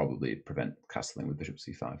 I probably prevent castling with bishop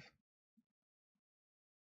c5.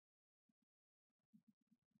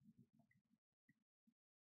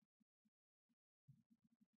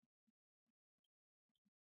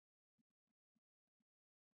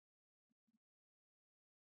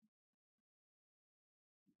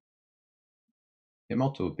 Yeah,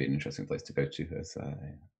 Malta would be an interesting place to go to as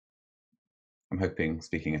I'm hoping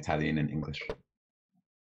speaking Italian and English,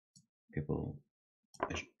 people,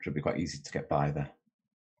 it should be quite easy to get by there.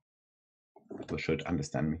 People should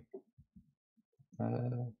understand me.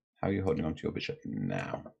 How are you holding on to your bishop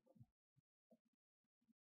now?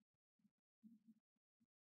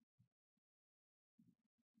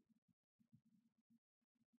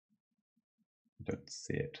 I don't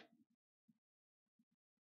see it.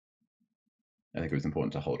 I think it was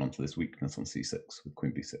important to hold on to this weakness on c6 with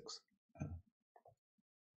queen b6.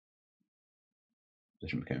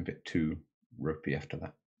 Position became a bit too ropey after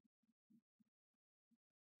that.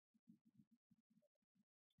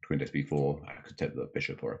 Queen takes b4, I could take the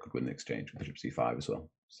bishop, or I could win the exchange with bishop c5 as well.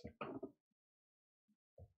 So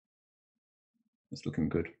it's looking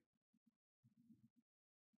good.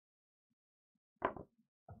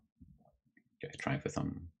 Okay, trying for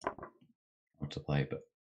some to play, but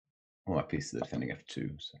all my pieces are defending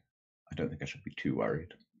f2, so I don't think I should be too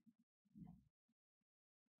worried.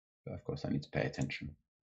 But of course I need to pay attention.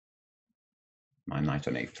 My knight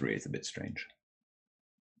on a3 is a bit strange.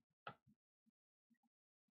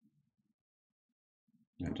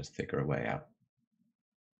 And just figure a way out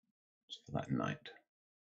for that knight.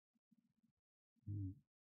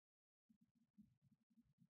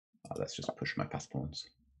 Oh, let's just push my pass pawns.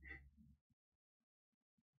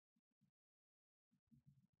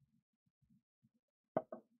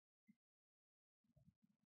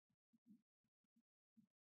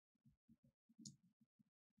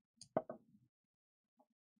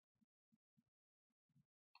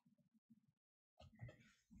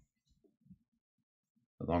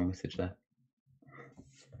 A long message there.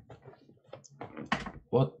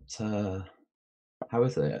 What, how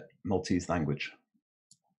is the Maltese language?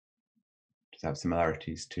 Does it have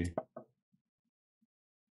similarities to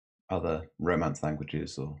other Romance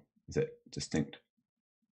languages, or is it distinct?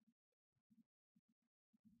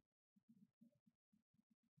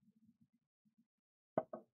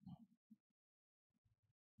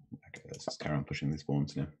 Okay, let's just carry on pushing these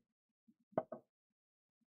pawns now.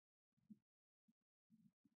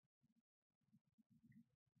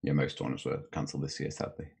 Yeah, most tournaments were cancelled this year,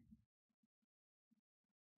 sadly.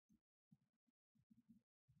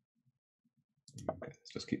 Okay, let's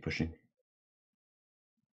just keep pushing.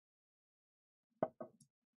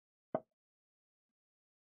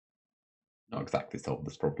 Not exactly solved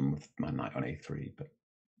this problem with my knight on a3, but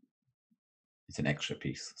it's an extra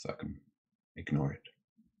piece, so I can ignore it.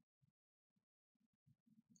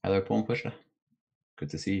 Hello, pawn pusher. Good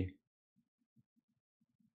to see you.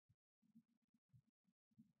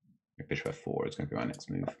 Bishop f4 is going to be my next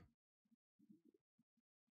move.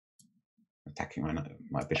 Attacking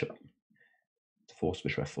my bishop to force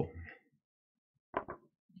bishop f4.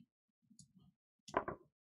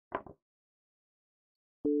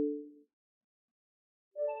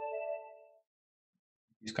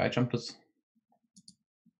 Sky jumpers.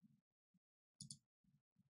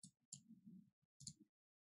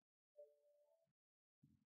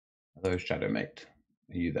 Hello, Shadow Mate.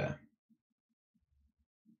 Are you there?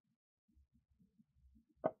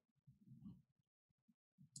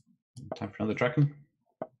 Time for another dragon?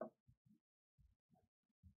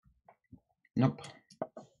 Nope.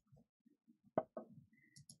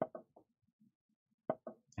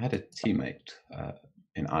 I had a teammate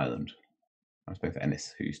in Ireland. I was playing for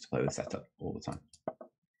Ennis, who used to play the setup all the time.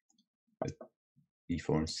 With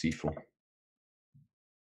e4 and c4.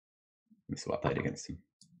 This is what I played against him.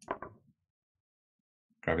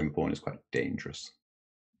 Grabbing the pawn is quite dangerous.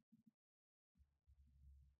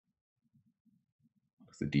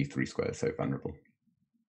 Because the d3 square is so vulnerable.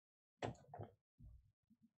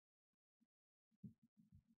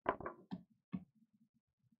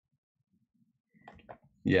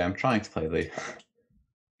 Yeah, I'm trying to play the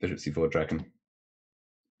bishop c4 dragon.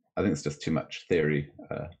 I think it's just too much theory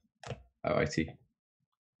OIT.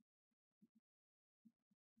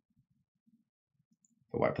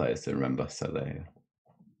 For white players to remember, so they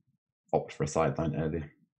opt for a sideline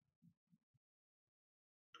earlier.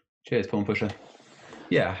 Cheers, pawn pusher.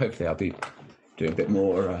 Yeah, hopefully I'll be doing a bit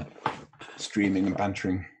more streaming and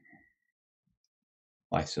bantering.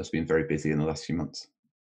 Life's just been very busy in the last few months.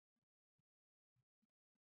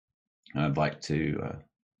 And I'd like to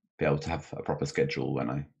be able to have a proper schedule when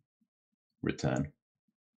I return.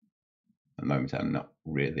 At the moment, I'm not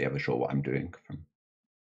really ever sure what I'm doing from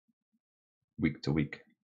week to week.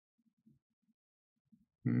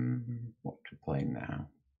 What to play now?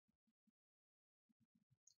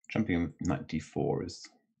 Jumping with knight d4 is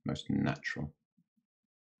most natural.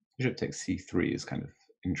 Bishop takes c3 is kind of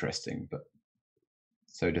interesting, but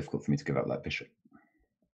it's so difficult for me to give up that bishop.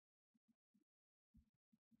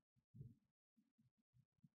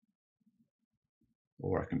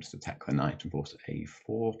 Or I can just attack the knight and force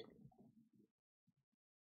a4.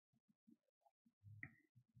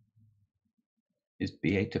 Is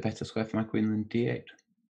b8 a better square for my queen than d8?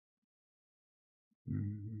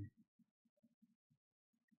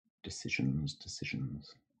 Decisions.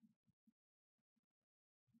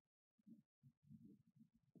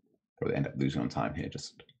 Probably end up losing on time here,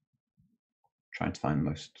 just trying to find the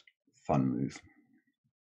most fun move.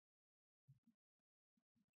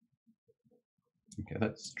 Okay,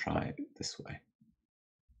 let's try it this way.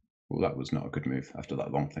 Well, that was not a good move after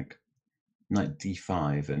that long think. Knight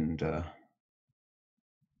d5, and I'm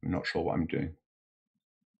not sure what I'm doing.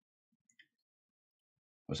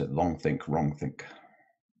 Was it long think, wrong think?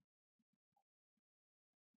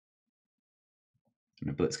 In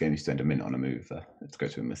a blitz game, you spend a minute on a move. Let's go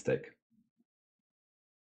to a mistake.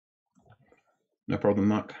 No problem,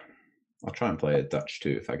 Mark. I'll try and play a Dutch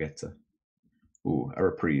too if I get to. Ooh, a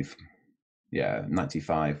reprieve. Yeah,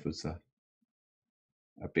 95 was a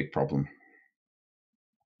big problem.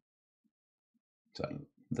 So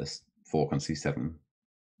this fork on c7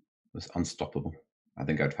 was unstoppable. I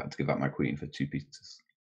think I'd have had to give up my queen for 2 pieces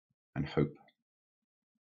and hope.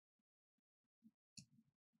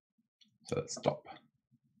 So let's stop.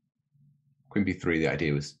 Queen b3, the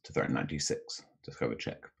idea was to throw in knight d6 to cover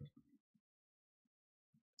check. But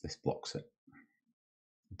this blocks it.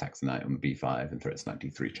 Attacks the knight on b5 and threats knight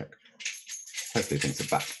d3 check. Hopefully things are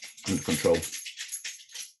back under control.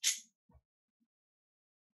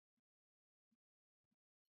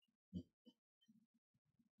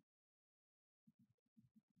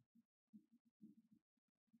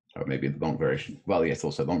 Or maybe the long variation. Well, yes,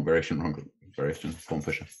 also long variation, wrong variation, pawn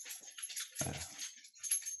pusher.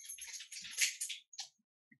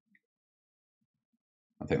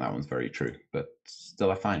 I think that one's very true, but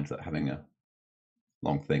still I find that having a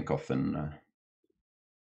long think often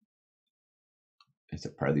is a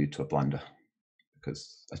prelude to a blunder,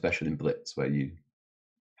 because especially in blitz where you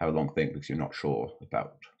have a long think because you're not sure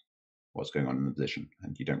about what's going on in the position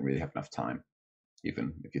and you don't really have enough time,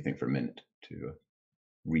 even if you think for a minute, to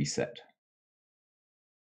reset.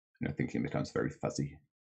 Thinking becomes very fuzzy.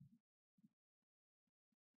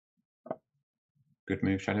 Good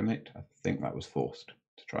move, Shadowmate. I think that was forced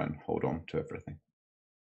to try and hold on to everything.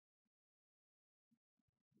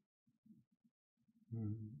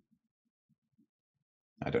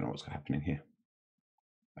 I don't know what's happening here.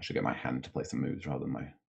 I should get my hand to play some moves rather than my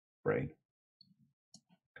brain.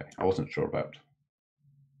 Okay, I wasn't sure about.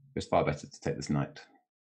 It's far better to take this knight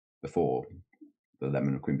before the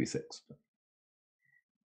lemon of queen b6. But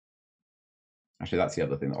actually, that's the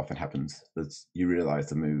other thing that often happens. Is you realize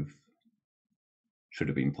the move should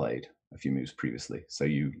have been played a few moves previously, so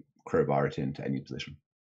you crowbar it into any position,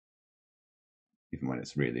 even when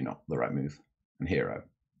it's really not the right move. And here, I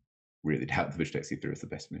really doubt the bishop takes c3 is the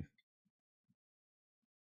best move.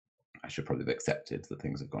 I should probably have accepted that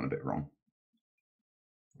things have gone a bit wrong.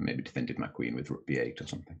 Maybe defended my queen with rook b8 or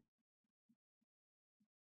something.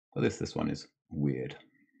 But this one is weird.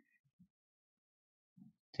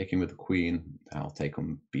 Taking with the queen, I'll take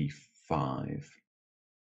on b5.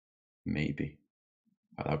 Maybe.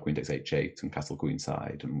 I'll have queen takes h8 and castle queen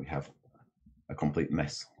side, and we have a complete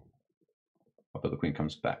mess. But the queen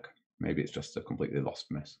comes back. Maybe it's just a completely lost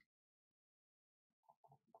mess.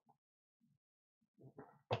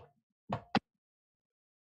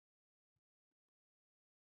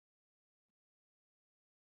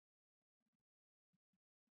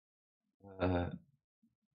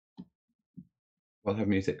 We'll have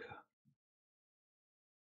music.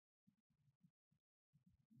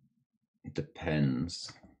 It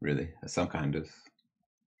depends, really. Some kind of.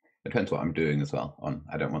 It depends what I'm doing as well.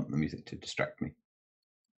 I don't want the music to distract me.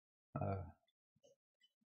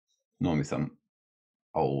 Normally some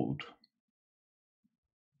old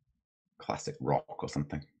classic rock or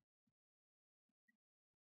something.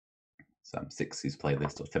 Some 60s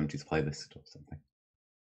playlist or 70s playlist or something.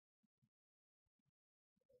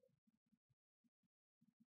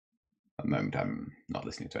 At the moment, I'm not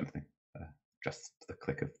listening to anything, just the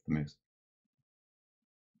click of the moves.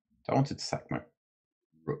 So I wanted to sack my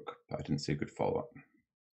rook, but I didn't see a good follow-up.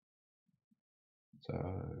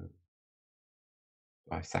 So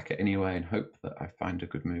I sack it anyway and hope that I find a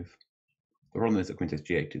good move. The problem is that queen takes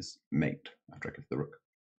g8 is mate after I give the rook.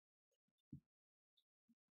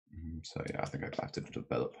 So yeah, I think I'd have to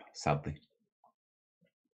develop, sadly.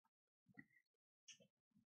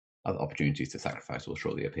 Other opportunities to sacrifice will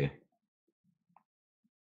shortly appear.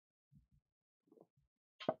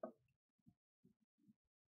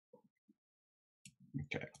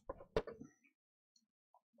 Okay.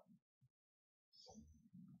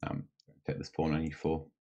 Take this pawn on e4.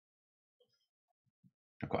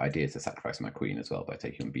 I've got ideas to sacrifice my queen as well by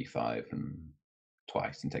taking on b5 and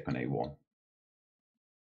twice and take on a1.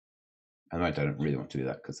 And I don't really want to do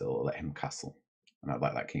that because it'll let him castle. And I'd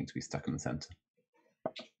like that king to be stuck in the center.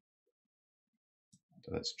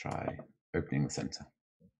 So let's try opening the center.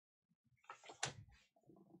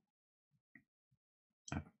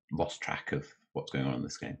 I've lost track of what's going on in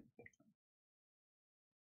this game.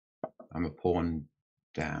 I'm a pawn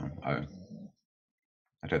down. Oh,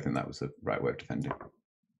 I don't think that was the right way of defending. I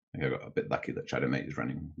think I got a bit lucky that Shadowmate is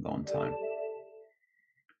running low on time.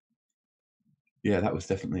 Yeah, that was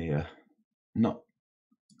definitely not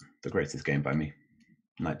the greatest game by me.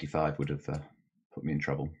 Knight d5 would have put me in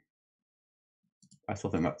trouble. I still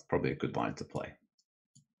think that's probably a good line to play.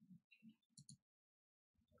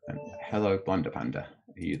 And hello, Blunder Panda.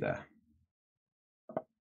 Are you there?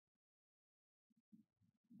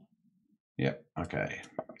 Yep, okay.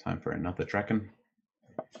 Time for another dragon,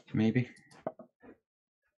 maybe.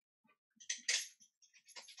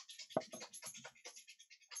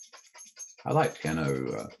 I like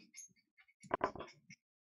piano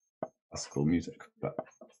classical music, but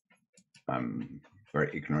I'm very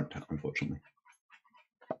ignorant, unfortunately.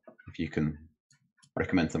 If you can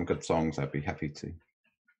recommend some good songs, I'd be happy to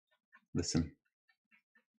listen.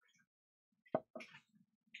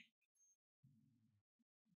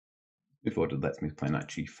 Before it lets me play knight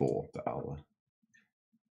g4, but I'll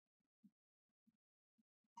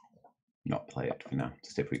not play it for now,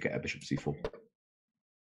 to see if we get a bishop c4.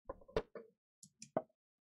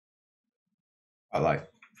 I like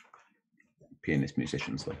pianist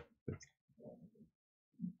musicians though.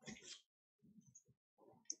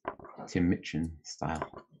 Tim Mitchin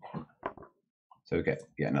style. So we get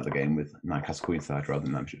yet another game with knight castle queenside rather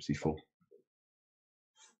than knight bishop c4.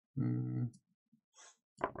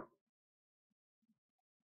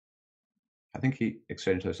 I think he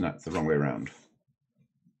exchanged those knights the wrong way around.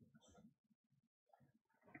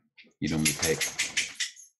 You normally take,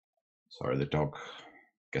 sorry, the dog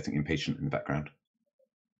getting impatient in the background.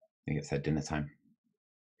 I think it's had dinner time.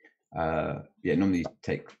 Yeah, normally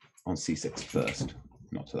take on c6 first,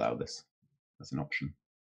 not to allow this as an option.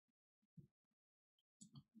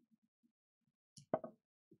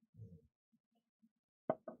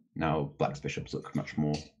 Now black's bishops look much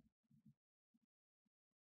more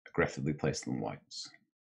aggressively placed than white's.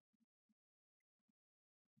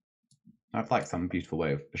 I'd like some beautiful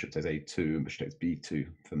way of bishop takes a2 and bishop takes b2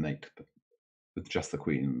 for mate, but with just the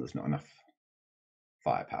queen, there's not enough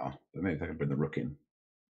firepower. But maybe if I can bring the rook in,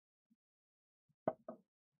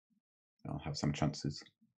 I'll have some chances.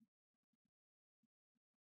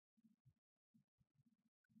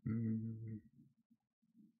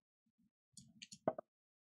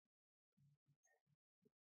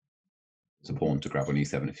 It's a pawn to grab on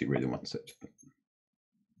e7 if he really wants it. But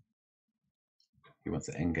he wants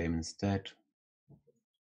the endgame instead.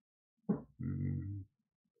 Do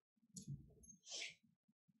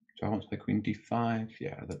I want to play queen d5?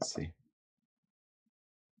 Yeah, let's see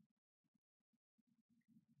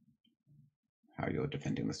how you're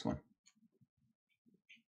defending this one.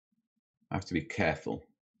 I have to be careful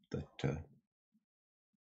that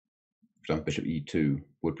bishop e2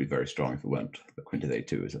 would be very strong if it weren't that queen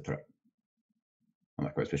takes a2 is a threat. And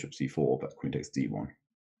likewise bishop c4, but queen takes d1.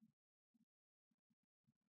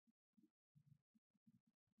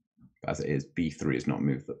 But as it is, b3 is not a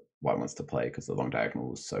move that white wants to play because the long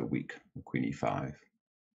diagonal is so weak with queen e5.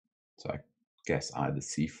 So I guess either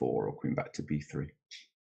c4 or queen back to b3.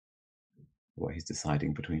 What he's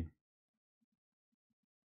deciding between.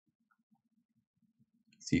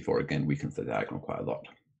 c4 again weakens the diagonal quite a lot.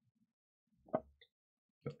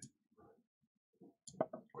 But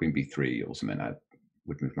queen b3 also meant I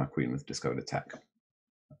would move my queen with discovered attack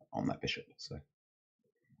on that bishop. So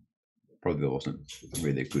probably wasn't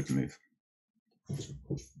really a good move.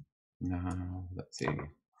 Now let's see.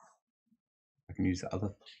 I can use the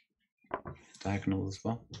other diagonal as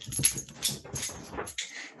well.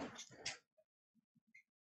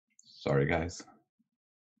 Sorry, guys.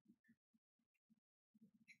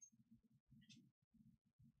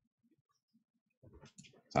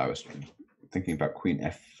 So I was thinking about queen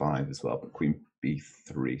f5 as well, but queen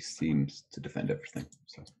b3 seems to defend everything.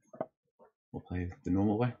 So we'll play the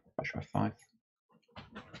normal way, bishop f5.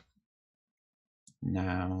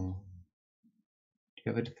 Now, do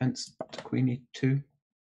you have a defense to queen e2?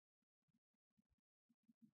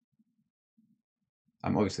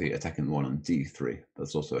 I'm obviously attacking the one on d3.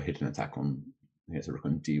 There's also a hidden attack on, here's a rook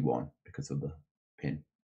on d1 because of the pin.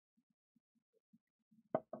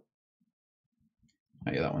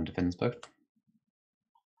 Oh, yeah, that one defends both.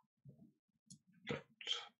 But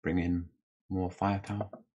bring in more firepower.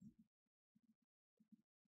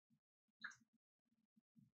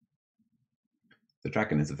 The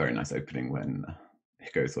dragon is a very nice opening when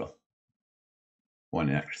it goes well. 1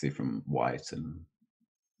 inaccuracy from white and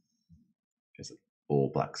it's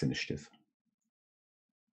all black's initiative.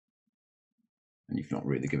 And you've not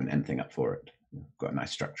really given anything up for it. You've got a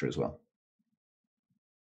nice structure as well.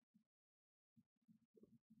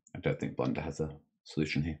 I don't think blunder has a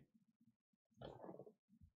solution here.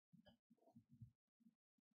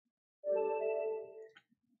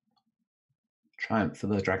 Triumph for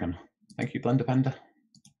the dragon. Thank you, Blunder Panda.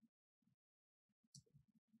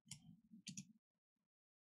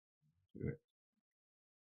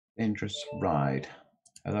 Dangerous ride.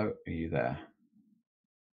 Hello, are you there?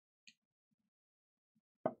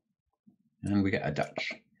 And we get a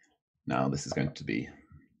Dutch. Now this is going to be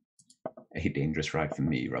a dangerous ride for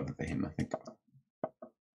me rather than for him, I think.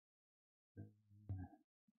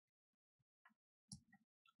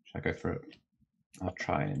 Should I go for it? I'll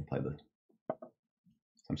try and play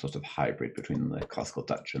some sort of hybrid between the classical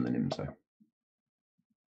Dutch and the Nimzo.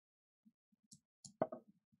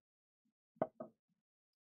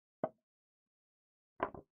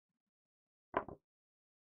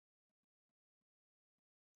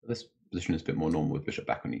 This position is a bit more normal with bishop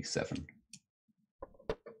back on e7.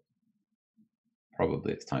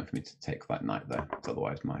 Probably it's time for me to take that knight there, because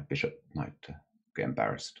otherwise my bishop might get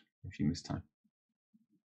embarrassed if you miss time.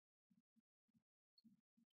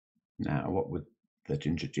 Now, what would the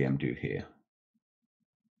Ginger GM do here?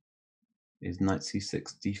 Is knight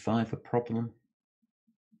c6, d5 a problem?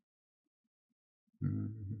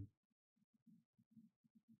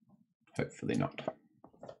 Hopefully not.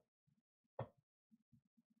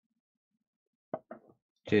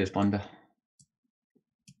 Cheers, Blunder.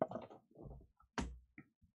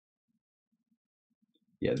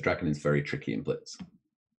 Yeah, the dragon is very tricky in Blitz.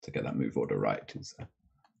 To get that move order right is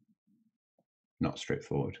not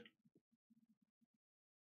straightforward.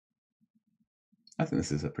 I think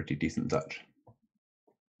this is a pretty decent Dutch.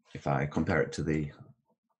 If I compare it to the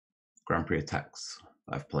Grand Prix attacks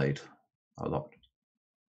I've played a lot,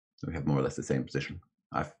 we have more or less the same position.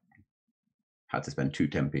 I've had to spend 2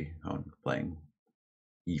 tempi on playing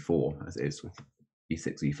e4 as it is with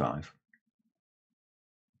e6, e5.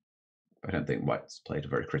 I don't think white's played a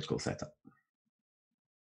very critical setup.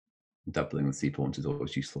 Doubling the c-pawns is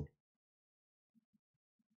always useful.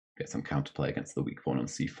 Get some counterplay against the weak pawn on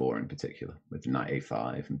c4 in particular, with knight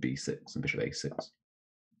a5 and b6 and bishop a6.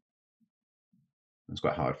 It's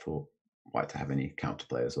quite hard for white to have any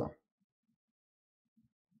counterplay as well.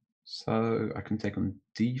 So I can take on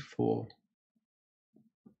d4,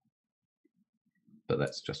 but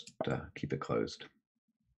let's just keep it closed.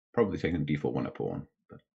 Probably taking d4 one up pawn,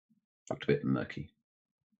 but looked a bit murky.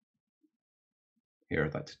 Here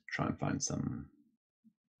I'd like to try and find some.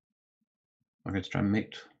 I'm going to try and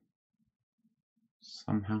mate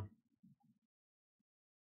somehow.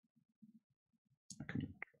 I can try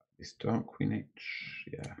this dark queen h.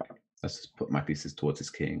 Yeah, let's just put my pieces towards his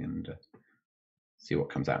king and see what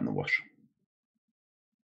comes out in the wash.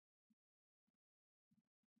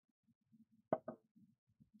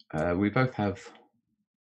 We both have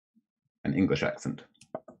an English accent,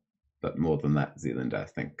 but more than that, Zealand, I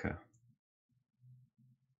think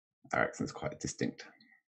our accent's quite distinct.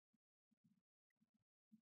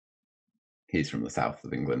 He's from the south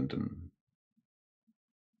of England and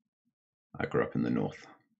I grew up in the north.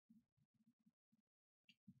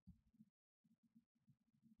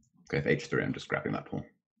 Okay, if h3, I'm just grabbing that pawn.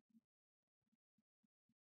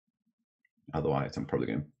 Otherwise, I'm probably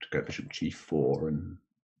going to go bishop g4 and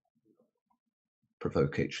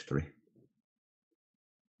provoke h3.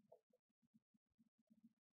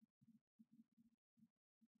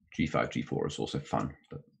 g5, g4 is also fun,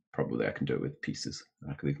 but probably I can do it with pieces.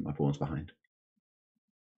 I can leave my pawns behind.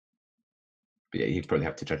 But yeah, you probably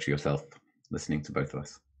have to judge for yourself listening to both of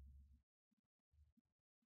us.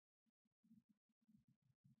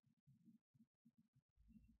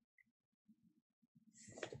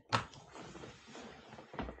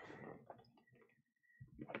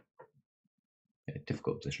 Yeah,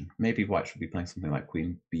 difficult position. Maybe white should be playing something like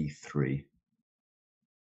queen b3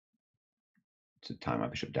 to tie my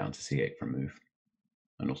bishop down to c8 for a move,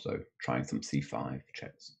 and also trying some c5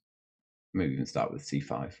 checks. Maybe even start with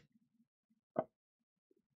c5.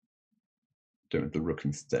 Doing the rook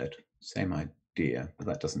instead. Same idea, but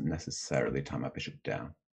that doesn't necessarily tie my bishop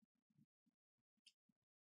down.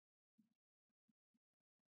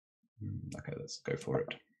 Okay, let's go for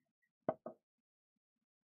it.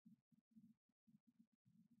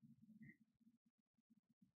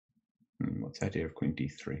 What's the idea of queen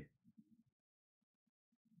d3?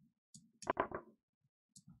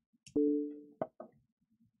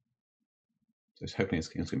 So he's hoping his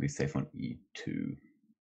king's going to be safe on e2.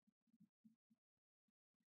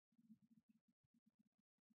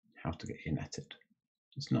 How to get in at it.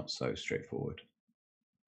 It's not so straightforward.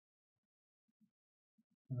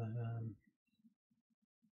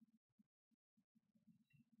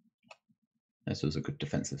 This was a good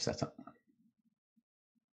defensive setup.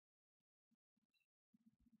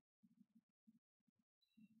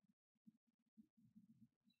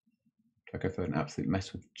 Do I go for an absolute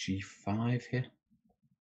mess with g5 here?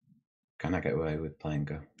 Can I get away with playing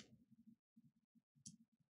a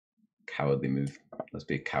cowardly move? Let's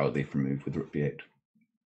be a cowardly for move with rook b8.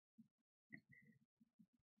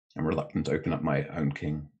 I'm reluctant to open up my own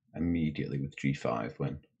king immediately with g5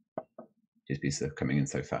 when his pieces are coming in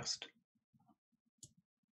so fast.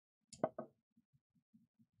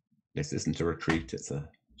 This isn't a retreat, it's a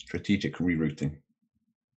strategic rerouting.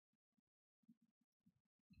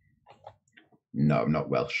 No, I'm not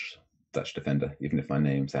Welsh Dutch defender, even if my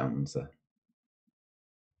name sounds it.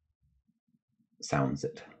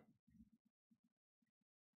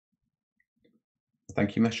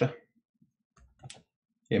 Thank you, Mesha.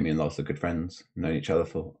 Yeah, me and lots of good friends, known each other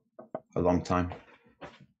for a long time.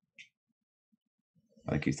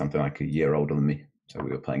 I think he's something like a year older than me, so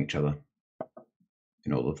we were playing each other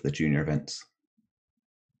in all of the junior events.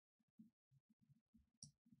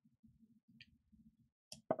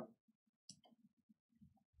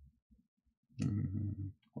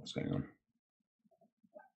 What's going on?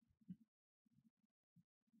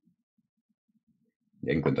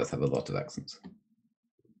 England does have a lot of accents.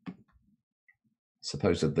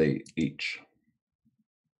 Supposedly, each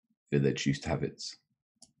village used to have its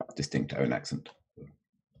distinct own accent.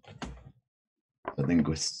 The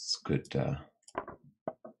linguists could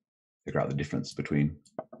figure out the difference between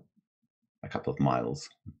a couple of miles.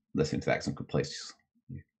 Listening to the accent could place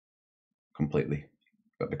you completely.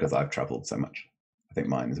 But because I've traveled so much, I think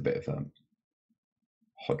mine is a bit of a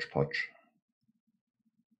hodgepodge.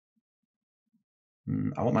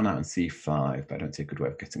 I want my knight on c5, but I don't see a good way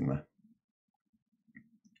of getting there.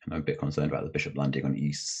 And I'm a bit concerned about the bishop landing on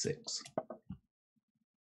e6.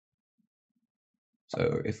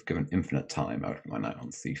 So if given infinite time, I would put my knight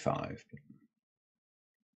on c5. But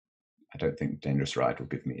I don't think Dangerous Ride will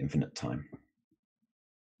give me infinite time.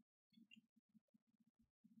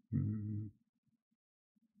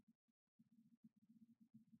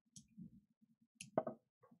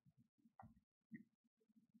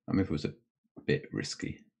 I mean, it was a bit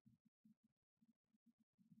risky.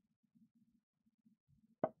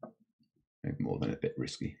 Maybe more than a bit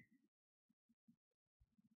risky.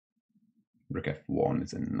 Rook f1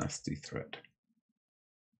 is a nasty threat.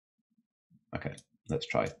 Okay, let's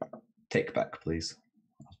try take back, please.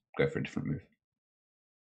 I'll go for a different move.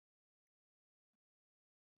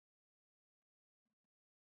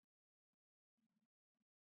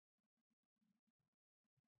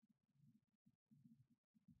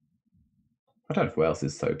 I don't know if Wales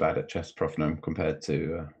is so bad at chess, Prof. Gnome, compared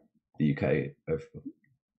to the UK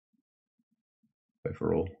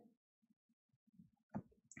overall,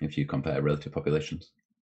 if you compare relative populations.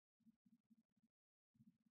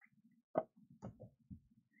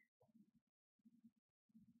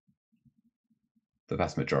 The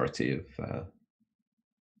vast majority of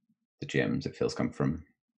the GMs, it feels, come from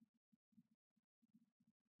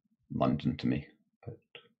London to me, but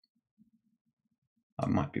I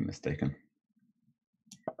might be mistaken.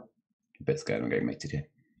 A bit scared I'm getting mated here.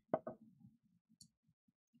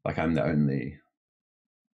 Like, I'm the only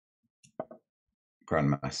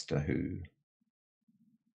grandmaster who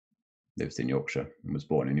lives in Yorkshire and was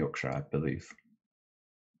born in Yorkshire, I believe.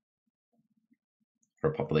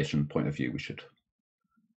 For a population point of view, we should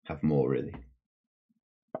have more, really.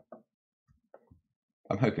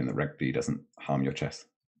 I'm hoping that rugby doesn't harm your chess.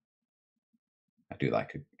 I do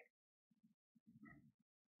like it.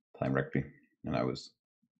 Playing rugby, and I was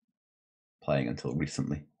playing until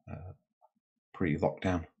recently,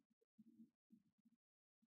 pre-lockdown.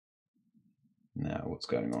 Now, what's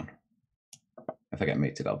going on? If I get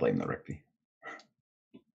mated, I'll blame the rugby.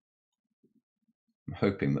 I'm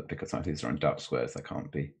hoping that because my pieces are on dark squares, I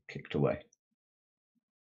can't be kicked away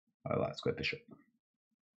by a light square bishop.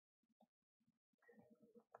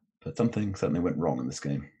 But something certainly went wrong in this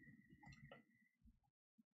game.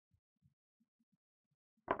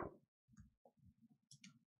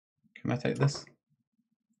 Can I take this?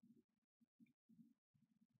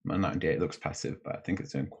 My knight on d8 looks passive, but I think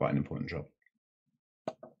it's doing quite an important job.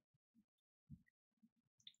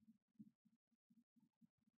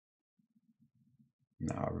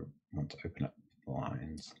 Now I want to open up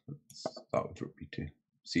lines. Let's start with rook b2.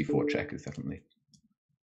 c4 check is definitely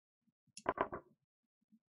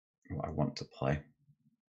what I want to play.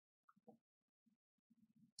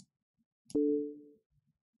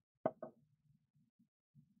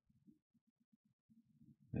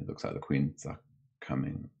 It looks like the queens are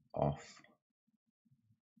coming off.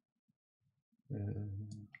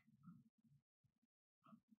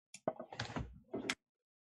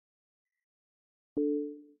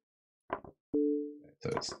 So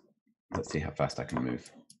let's see how fast I can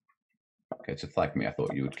move. Okay, to flag me, I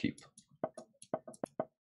thought you would keep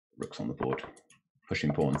rooks on the board.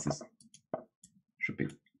 Pushing pawns should be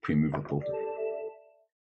pre-movable.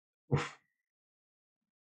 Oof.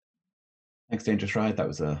 Thanks, Dangerous Ride. That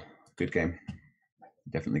was a good game.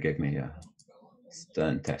 Definitely gave me a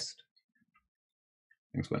stern test.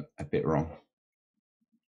 Things went a bit wrong.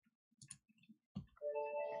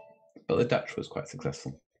 But the Dutch was quite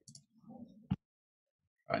successful.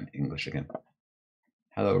 In English again.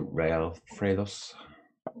 Hello, Real Fredos.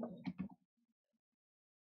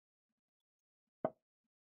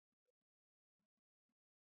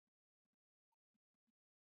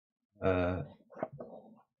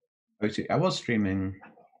 I was streaming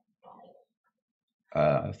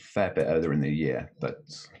a fair bit earlier in the year, but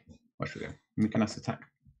what should we go? Mykonos Attack.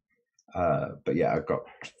 But yeah, I got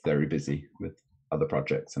very busy with other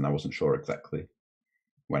projects and I wasn't sure exactly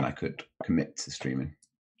when I could commit to streaming.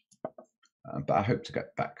 But I hope to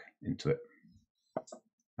get back into it.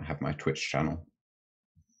 I have my Twitch channel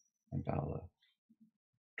and I'll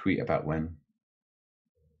tweet about when.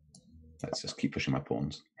 Let's just keep pushing my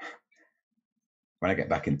pawns. When I get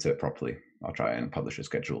back into it properly, I'll try and publish a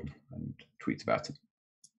schedule and tweet about it.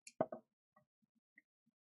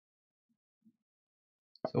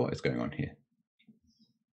 So what is going on here?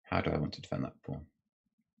 How do I want to defend that pawn?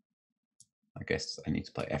 I guess I need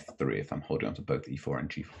to play f3 if I'm holding on to both e4 and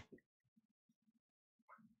g4.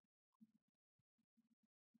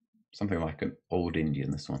 Something like an old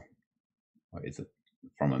Indian, this one. Or is it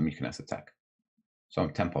from a Mykonos Attack? So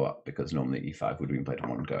I'm tempo up because normally e5 would have been played on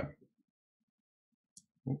one go.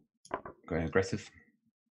 Ooh, going aggressive.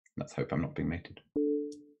 Let's hope I'm not being mated.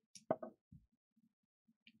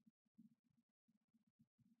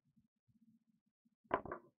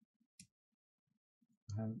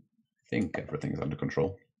 I think everything's under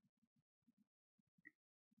control.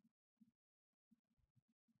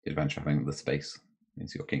 The advantage of having the space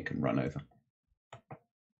means your king can run over.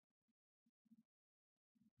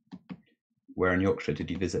 Where in Yorkshire did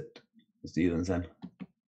you visit? Zealand then?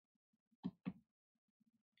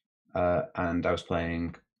 And I was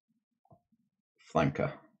playing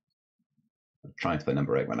flanker, trying to play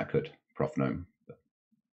number 8 when I could, Prof Gnome. But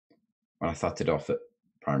when I started off at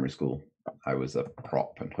primary school, I was a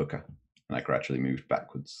prop and hooker, and I gradually moved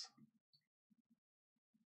backwards.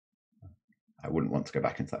 I wouldn't want to go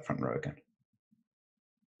back into that front row again.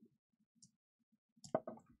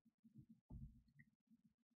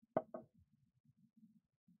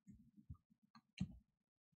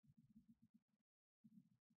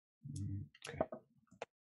 Okay.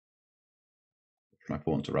 My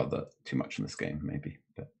pawns are rather too much in this game, maybe,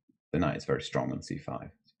 but the knight is very strong on c5.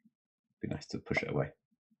 It'd be nice to push it away.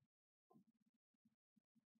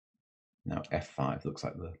 Now f5 looks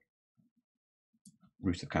like the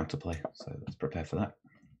route of counterplay, so let's prepare for that.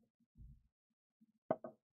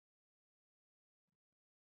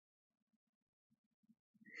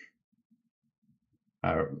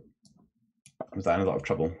 I was in a lot of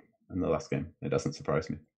trouble in the last game. It doesn't surprise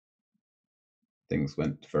me. Things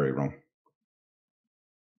went very wrong.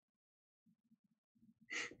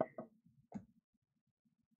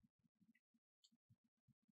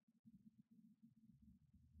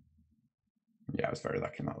 Yeah, I was very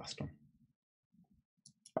lucky in that last one.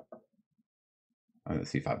 And the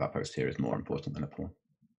c5 outpost here is more important than a pawn.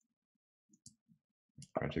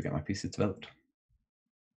 Gradually get my pieces developed.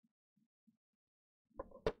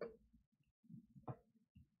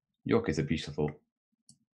 York is a beautiful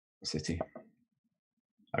city.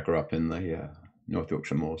 I grew up in the North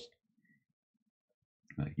Yorkshire moors.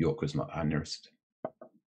 York was our nearest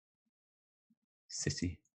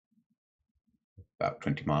city, about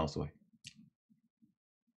 20 miles away.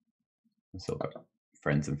 I've still got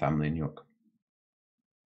friends and family in York.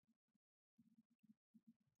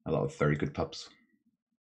 A lot of very good pubs.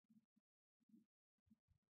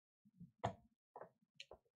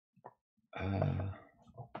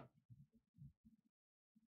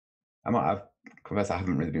 I've confessed I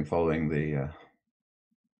haven't really been following the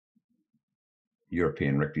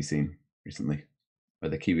European rugby scene recently.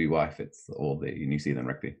 With the Kiwi wife, it's all the New Zealand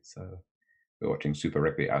rugby. So we're watching Super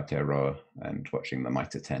Rugby Aotearoa and watching the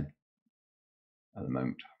Mitre 10 at the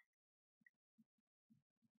moment.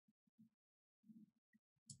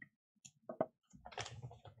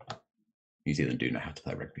 New Zealand do know how to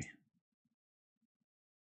play rugby.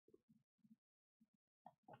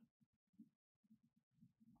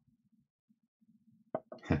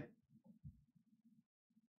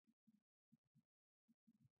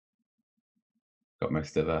 Got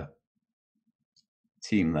most of a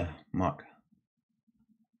team there, Mark.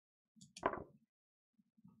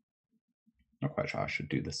 Not quite sure how I should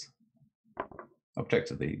do this.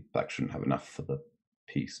 Objectively, black shouldn't have enough for the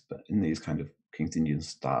piece, but in these kind of King's Indian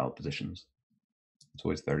style positions, it's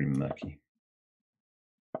always very murky.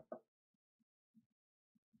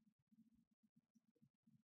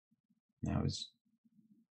 Now is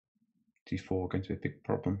d4 going to be a big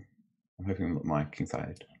problem? I'm hoping that my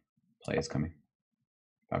kingside play is coming.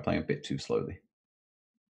 I'm playing a bit too slowly.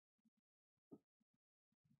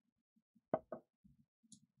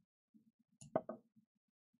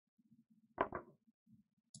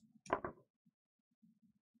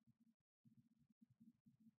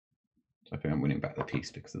 So I think I'm winning back the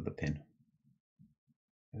piece because of the pin.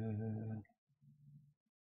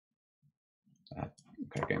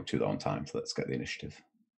 Okay, game 2 on time, so let's get the initiative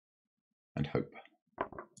and hope.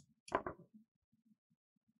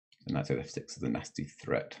 The knight of f6 is a nasty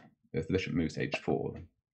threat. If the bishop moves to h4,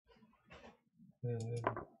 then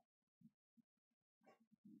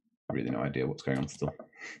really no idea what's going on still.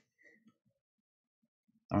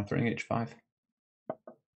 Am I throwing h5?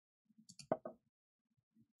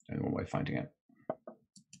 Only one way of finding out.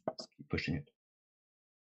 Let's keep pushing it.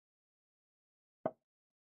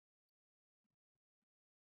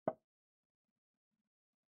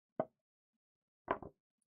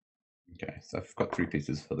 Okay, so I've got 3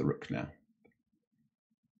 pieces for the rook now.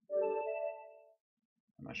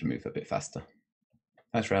 And I should move a bit faster.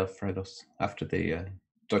 Thanks, Fredos. After the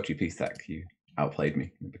dodgy piece sack, you outplayed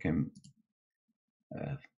me. It became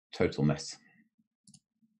a total mess.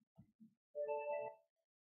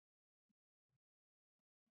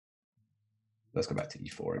 Let's go back to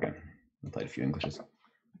e4 again. I played a few Englishes.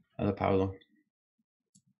 Hello, Paolo.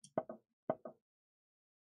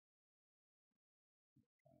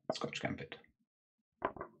 Scotch Gambit.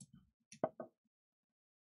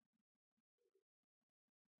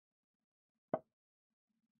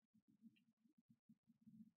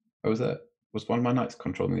 Oh, was one of my knights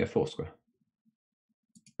controlling the f4 square?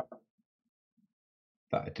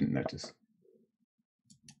 That I didn't notice.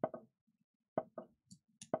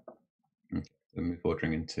 Okay, so move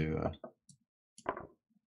bordering into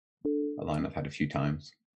a line I've had a few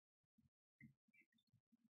times.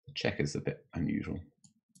 The check is a bit unusual.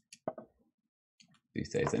 These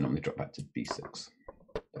days they normally drop back to b6,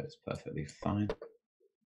 but it's perfectly fine.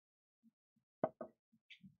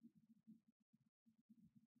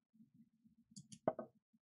 I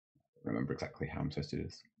don't remember exactly how I'm supposed to do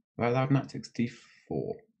this. Have I allowed knight takes d4? I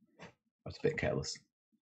was a bit careless.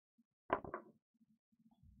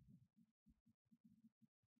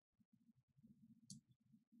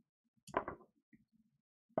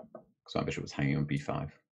 Because my bishop was hanging on b5.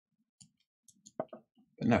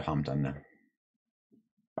 But no harm done now.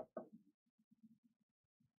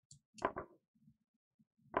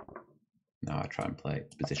 Now I try and play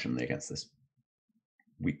positionally against this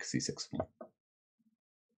weak c6 form.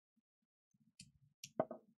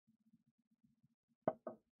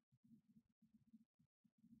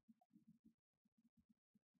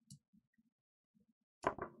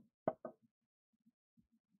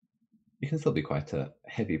 You can still be quite a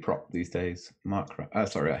heavy prop these days, Mark.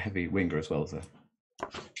 Sorry, a heavy winger as well as a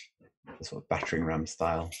sort of battering ram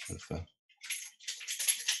style of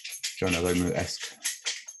John Olomu-esque.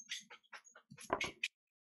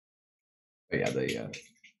 But yeah, the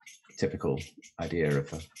typical idea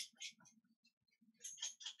of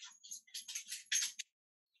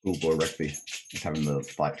schoolboy rugby is having the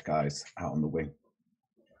light guys out on the wing.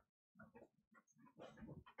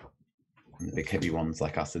 And the big heavy ones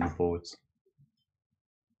like us in the forwards.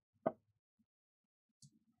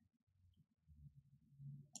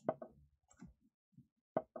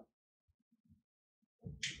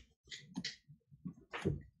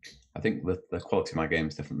 I think the quality of my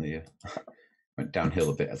games definitely went downhill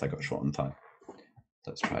a bit as I got short on time.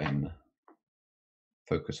 Let's try and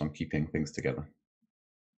focus on keeping things together.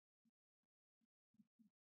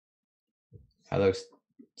 Hello,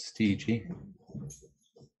 Steve.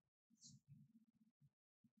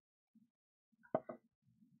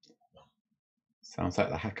 Sounds like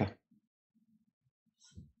the hacker.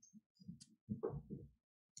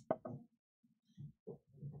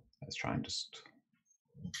 Let's try and just...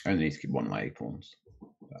 I only need to keep one of my a pawns.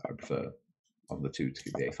 I prefer of the two to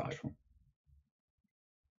keep the a5 one.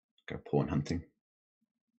 Go pawn hunting.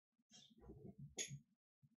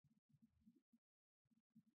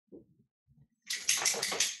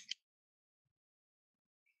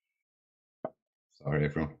 Sorry,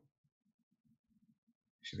 everyone.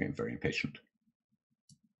 She's getting very impatient.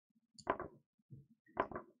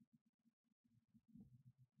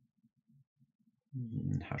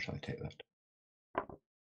 How shall I take that?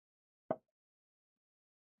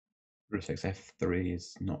 Rook 6 f3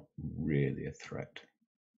 is not really a threat.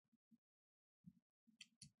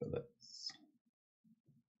 But let's...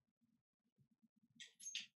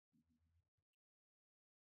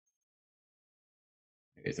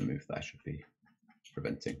 Here's a move that I should be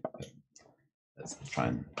preventing. But let's try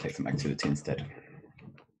and take some activity instead.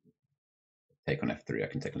 Take on f3, I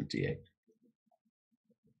can take on d8.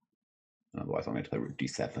 Otherwise, I'm going to play rook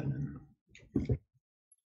d7 and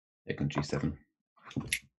take on g7. I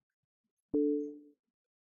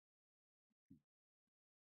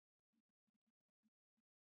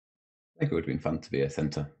think it would have been fun to be a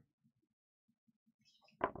center.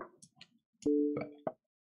 But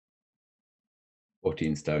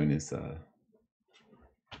 14 stone is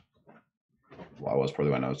what I was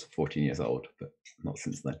probably when I was 14 years old, but not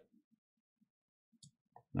since then.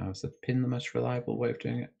 Now, is the pin the most reliable way of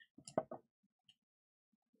doing it?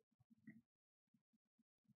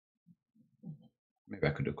 Maybe I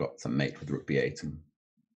could have got some mate with rook b8 and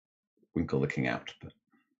winkle the king out, but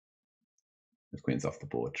with queens off the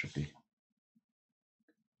board should be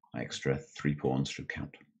my extra 3 pawns should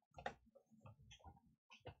count.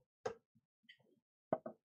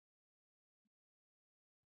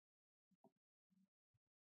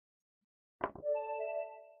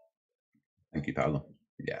 Thank you, Paolo.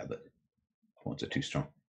 Yeah, the pawns are too strong.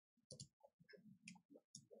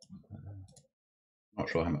 Not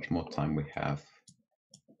sure how much more time we have.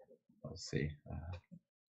 Let's see.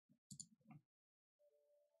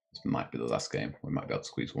 This might be the last game. We might be able to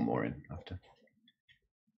squeeze one more in after.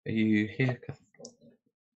 Are you here?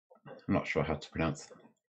 I'm not sure how to pronounce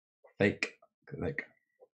fake. Like.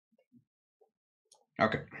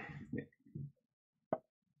 Okay.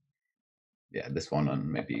 Yeah, this one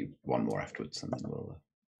and maybe one more afterwards, and then we'll.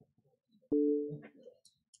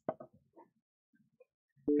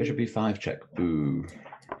 Bishop b5 check. Boo.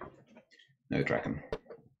 No dragon.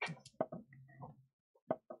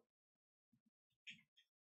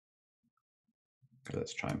 Okay,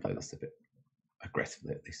 let's try and play this a bit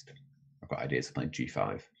aggressively at least. I've got ideas of playing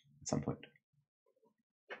g5 at some point.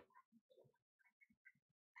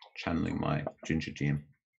 Channeling my ginger GM.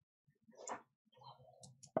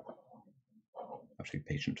 I have to be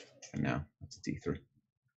patient for now. That's d3.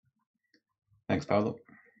 Thanks, Paolo.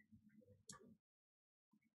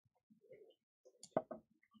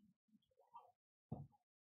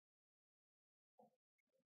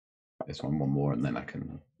 This one more, and then I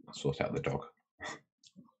can sort out the dog.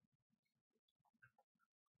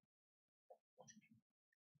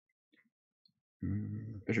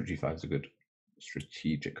 Bishop g5 is a good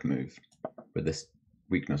strategic move. With this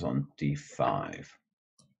weakness on d5,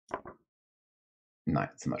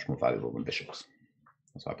 knights are much more valuable than bishops.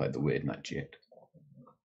 That's why I played the weird knight g8.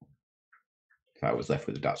 If I was left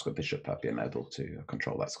with a dark square bishop, I'd be unable to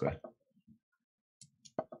control that square.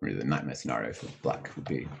 Really, the nightmare scenario for black would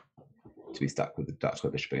be to be stuck with the dark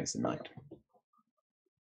square bishop against the knight.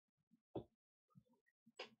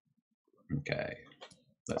 Okay,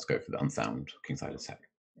 let's go for the unsound kingside attack.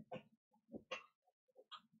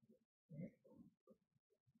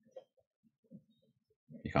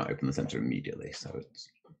 You can't open the center immediately, so it's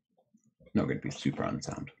not going to be super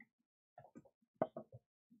unsound.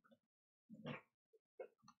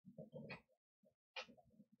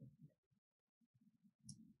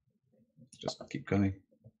 Just keep going.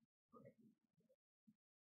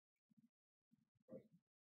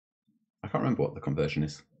 I can't remember what the conversion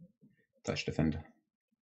is. Touch defender.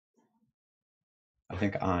 I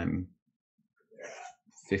think I'm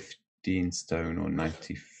 15 stone or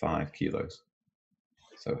 95 kilos.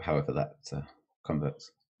 So however that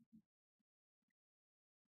converts.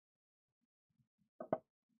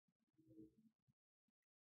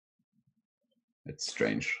 It's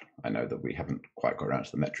strange. I know that we haven't quite got around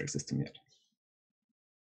to the metric system yet.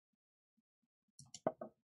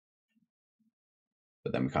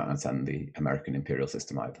 But then we can't understand the American imperial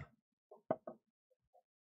system either.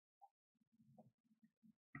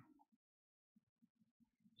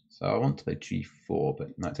 So I want to play g4,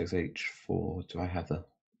 but knight takes h4. Do I have a...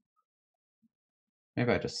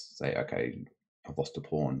 Maybe I just say, okay, I've lost a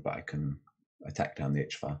pawn, but I can attack down the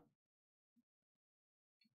h file.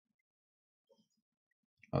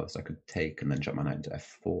 Oh, so I could take and then jump my knight into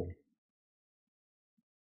f4.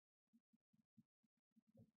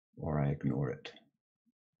 Or I ignore it.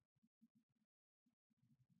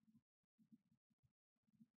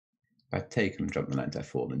 If I take and jump the knight into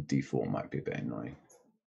f4, then d4 might be a bit annoying.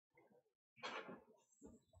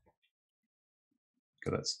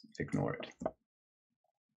 Okay, let's ignore it.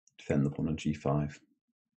 Defend the pawn on g5.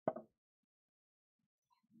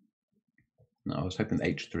 No, I was hoping that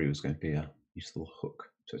h3 was going to be a useful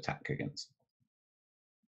hook to attack against.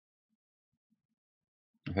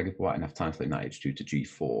 If I give white enough time to play knight h2 to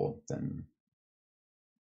g4, then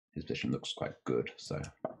his position looks quite good. So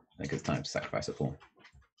I think it's time to sacrifice a pawn.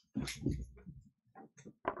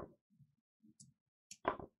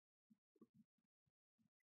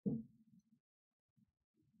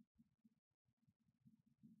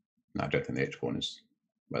 No, I don't think the h-pawn is,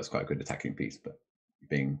 well, it's quite a good attacking piece, but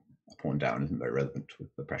being a pawn down isn't very relevant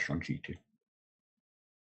with the pressure on g2.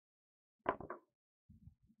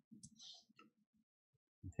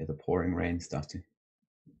 Hear the pouring rain starting.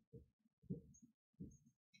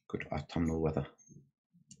 Good autumnal weather.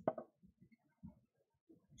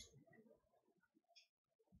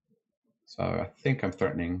 So I think I'm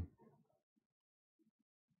threatening.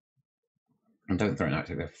 I don't threaten knight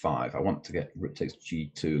takes f5. I want to get rook takes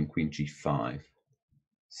g2 and queen g5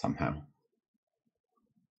 somehow.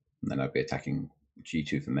 And then I'd be attacking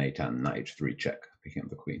g2 for mate and knight h3 check, picking up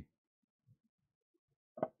the queen.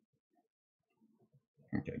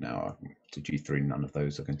 Okay, now to g3, none of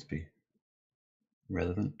those are going to be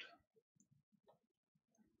relevant.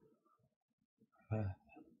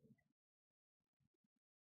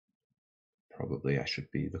 Probably I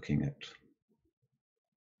should be looking at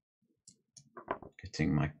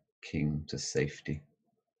getting my king to safety.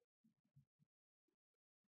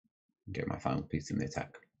 Get my final piece in the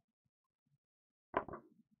attack.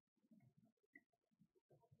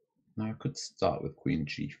 Now I could start with queen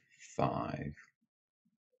g5.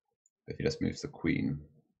 If he just moves the queen,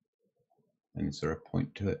 then is there a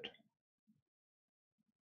point to it?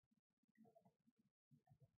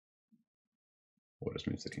 Or just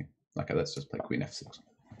moves the king? Okay, let's just play queen f6.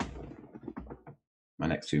 My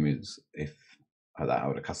next two moves, if I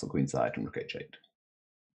would have castle queenside and rook h8.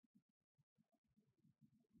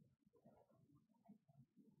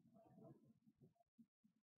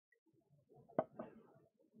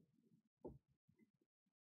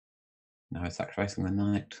 Now I'm sacrificing the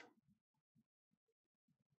knight.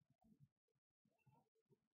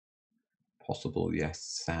 Possible, yes.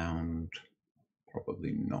 Sound,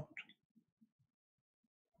 probably not.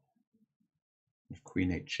 If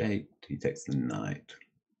queen h8, he takes the knight.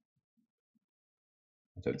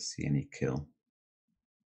 I don't see any kill.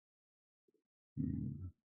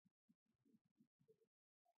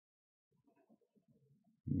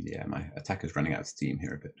 Yeah, my attack is running out of steam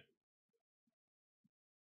here a bit.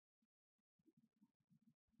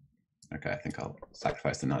 Okay, I think I'll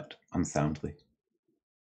sacrifice the knight unsoundly.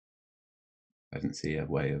 I didn't see a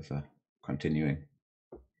way of continuing.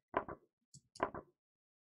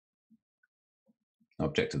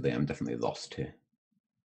 Objectively, I'm definitely lost here.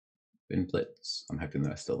 In Blitz, I'm hoping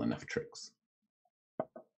there are still enough tricks.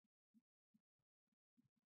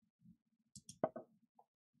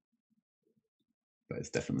 But it's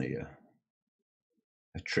definitely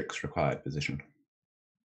a tricks required position.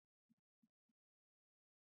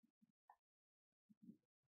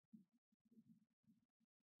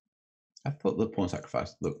 I thought the pawn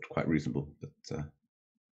sacrifice looked quite reasonable, but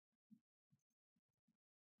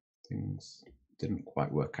things didn't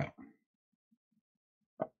quite work out.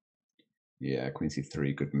 Yeah, queen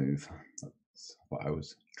c3, good move. That's what I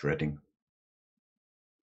was dreading.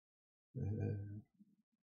 I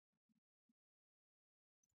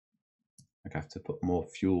have to put more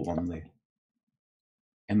fuel on the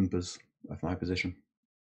embers of my position.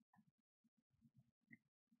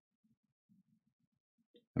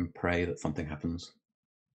 And pray that something happens.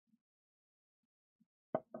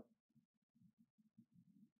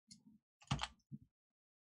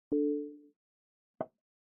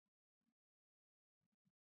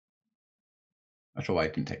 Not sure why he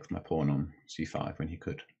didn't take my pawn on c5 when he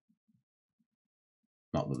could.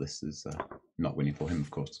 Not that this is not winning for him,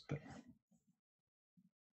 of course, but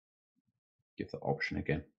give the option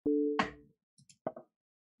again.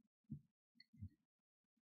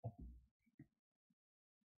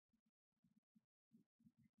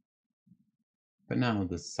 But now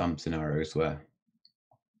there's some scenarios where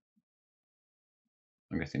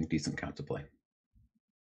I'm getting decent counterplay.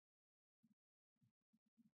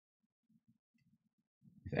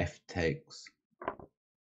 If f takes,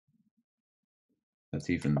 let's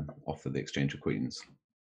even offer the exchange of queens.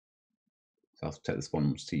 So I'll take this pawn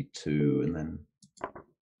on c2 and then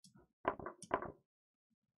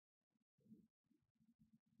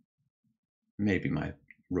maybe my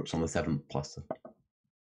rook's on the 7th plus a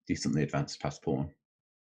decently advanced passed pawn.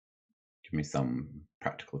 Give me some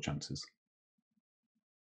practical chances.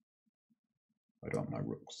 I don't want my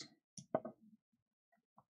rooks.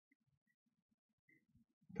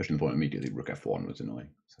 Pushing the pawn immediately, rook f1 was annoying.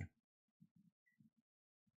 So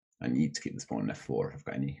I need to keep this pawn on f4 if I've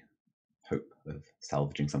got any hope of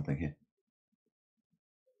salvaging something here.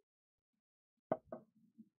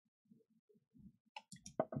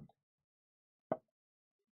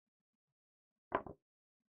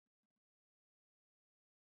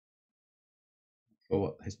 Or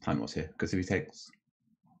what his plan was here, because if he takes,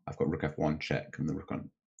 I've got rook f1 check and the rook on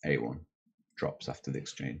a1 drops after the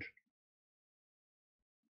exchange.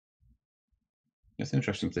 It's an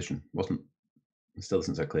interesting position. It still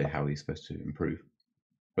isn't so clear how he's supposed to improve.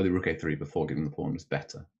 Probably rook a3 before giving the pawn was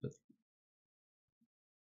better, but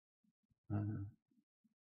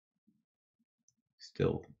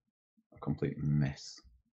still a complete mess,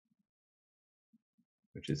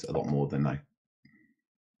 which is a lot more than I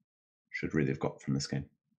should really have got from this game.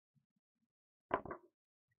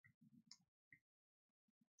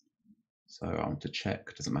 So I want to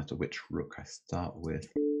check, doesn't matter which rook I start with.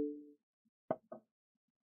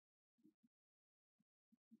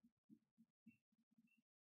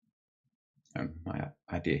 And my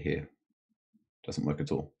idea here doesn't work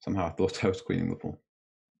at all. Somehow I thought I was queening the pawn.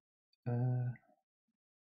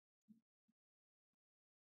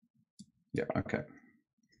 Yeah, okay.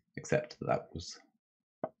 Except that was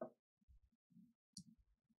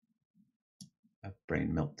a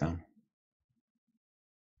brain meltdown.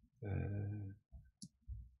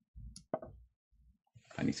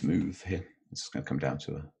 I need to move here. It's going to come down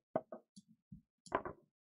to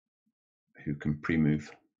who can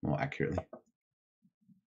pre-move more accurately.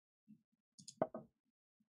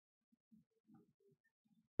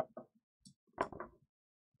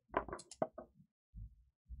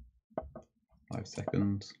 Five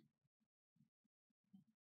seconds.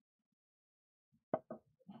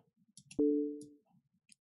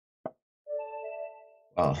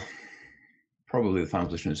 Well, probably the final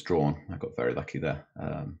position is drawn. I got very lucky there.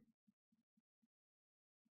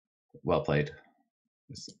 Well played.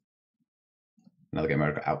 It's another game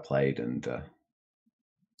where I got outplayed and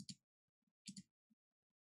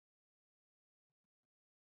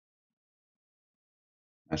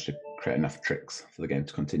managed to create enough tricks for the game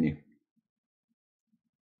to continue.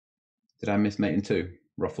 Did I miss mate in two,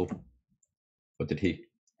 Ruffle? Or did he?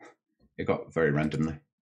 It got very randomly.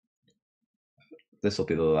 This will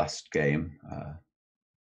be the last game. The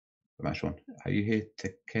match one. Are you here,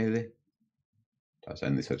 Tekele? I was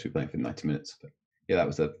only supposed to be playing for 90 minutes, but yeah, that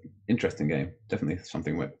was an interesting game. Definitely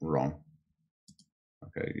something went wrong.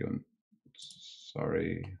 Okay, you're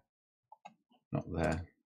sorry, not there.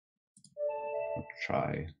 I'll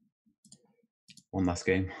try one last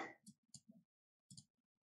game.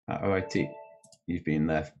 OIT, you've been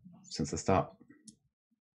there since the start.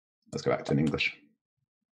 Let's go back to an English.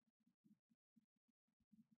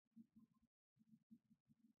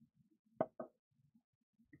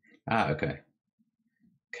 Okay.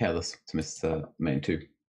 Careless to miss main two.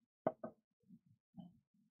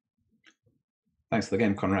 Thanks for the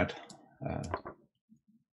game, Conrad.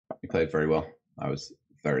 You played very well. I was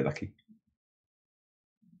very lucky.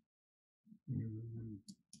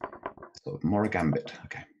 Sort of more a gambit.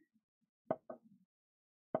 Okay.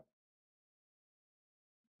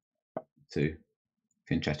 To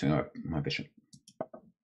fianchetting out my bishop.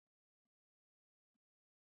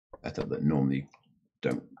 Setup that normally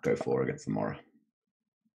don't go for against the Mora.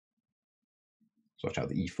 So watch out,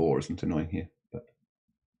 the e4 isn't annoying here, but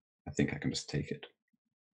I think I can just take it.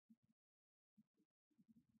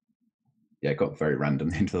 Yeah, it got very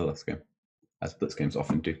random into the last game, as blitz games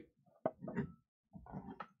often do. Okay,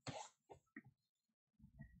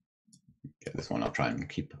 this one I'll try and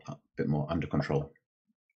keep a bit more under control.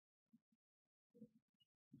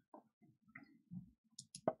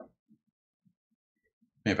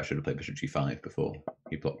 Maybe I should have played bishop g5 before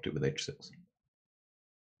he blocked it with h6.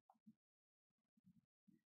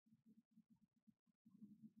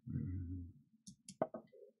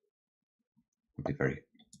 I'll be very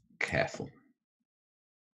careful.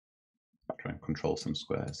 Try and control some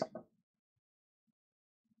squares.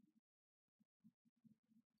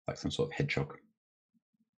 Like some sort of hedgehog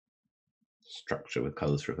structure with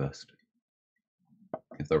colors reversed.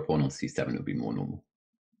 If there were a pawn on c7, it would be more normal.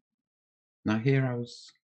 Now here I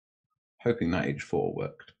was hoping knight h4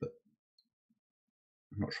 worked, but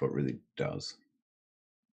I'm not sure it really does.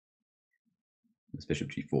 This bishop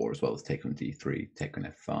g4 as well as take on d3, take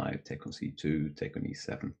on f5, take on c2, take on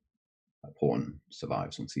e7. That pawn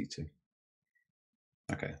survives on c2.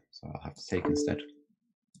 Okay, so I'll have to take instead.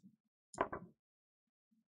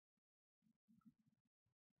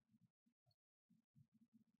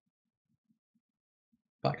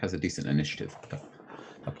 Black has a decent initiative, but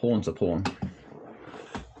a pawn's a pawn.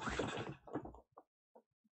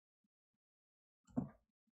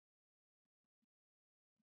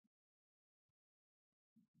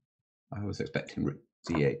 I was expecting rook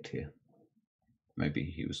d8 here. Maybe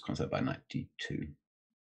he was concerned by knight d2.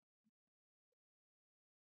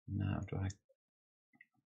 Now do I?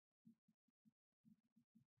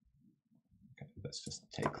 Okay, let's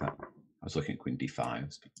just take that. I was looking at queen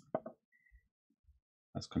d5s.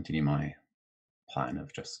 Let's continue my plan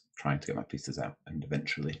of just trying to get my pieces out and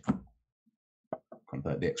eventually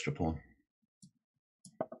convert the extra pawn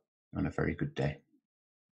on a very good day.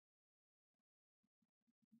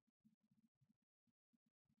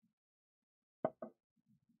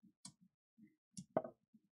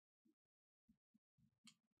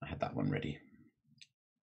 I had that one ready.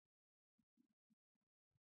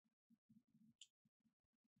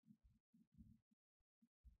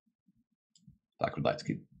 I would like to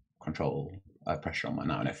keep control pressure on my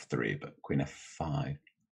knight on f3, but queen f5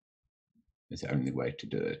 is the only way to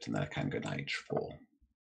do it, and then I can go knight h4.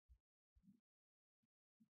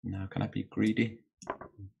 Now, can I be greedy?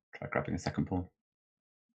 Try grabbing a second pawn.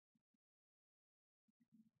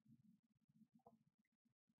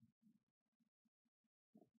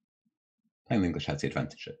 Playing the English has the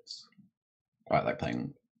advantage. It's quite like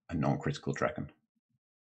playing a non-critical dragon.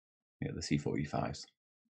 Yeah, the c4, e5s.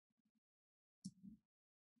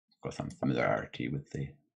 Got some familiarity with the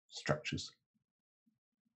structures.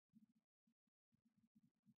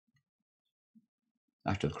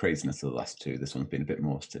 After the craziness of the last two, this one's been a bit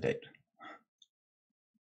more sedate.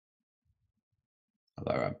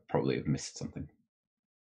 Although I probably have missed something.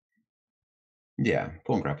 Yeah,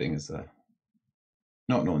 pawn grabbing is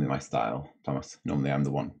not normally my style, Thomas. Normally I'm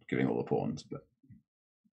the one giving all the pawns, but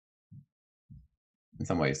in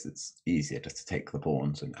some ways it's easier just to take the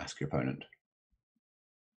pawns and ask your opponent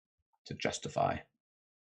to justify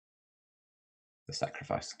the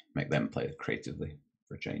sacrifice, make them play creatively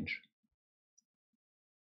for a change.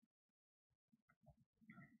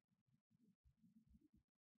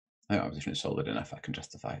 I think my position is solid enough, I can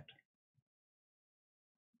justify it.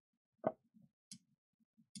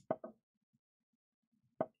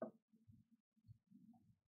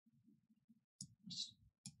 Just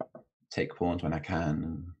take pawns when I can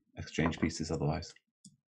and exchange pieces otherwise.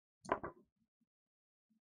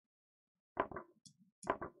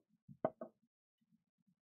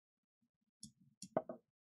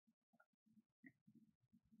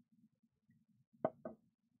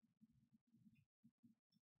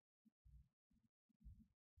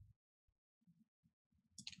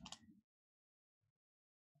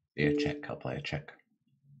 Be a check, I'll play a check.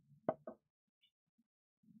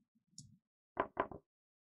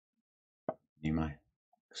 New my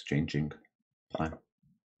exchanging plan.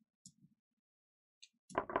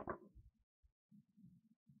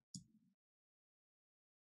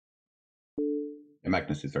 And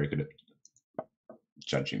Magnus is very good at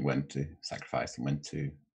judging when to sacrifice and when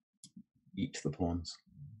to eat the pawns.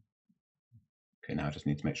 Okay, now I just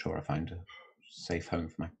need to make sure I find a safe home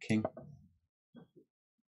for my king.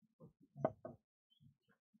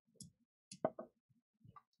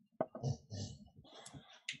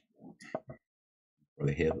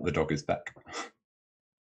 Really hear that the dog is back.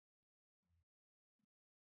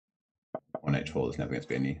 1h4, there's never going to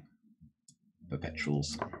be any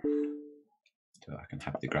perpetuals. So I can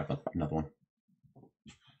happily grab another one.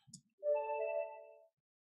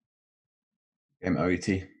 Game OET.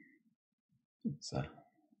 It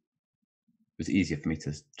was easier for me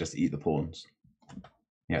to just eat the pawns.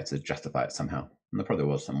 Yeah, to justify it somehow. And there probably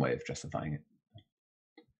was some way of justifying it.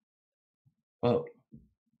 Well,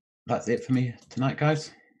 that's it for me tonight,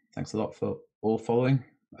 guys. Thanks a lot for all following,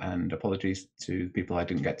 and apologies to people I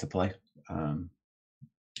didn't get to play.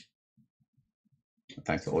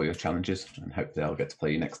 Thanks for all your challenges, and hopefully I'll get to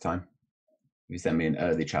play you next time. If you send me an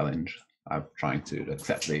early challenge, I'm trying to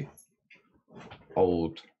accept the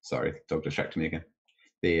sorry, dog distracted me again.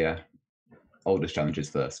 The oldest challenges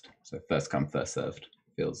first. So first come, first served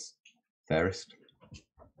feels fairest.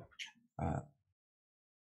 I'll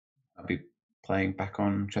be playing back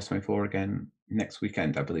on Chess24 again next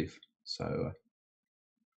weekend, I believe. So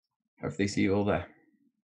hopefully see you all there.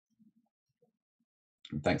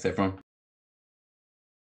 And thanks, everyone.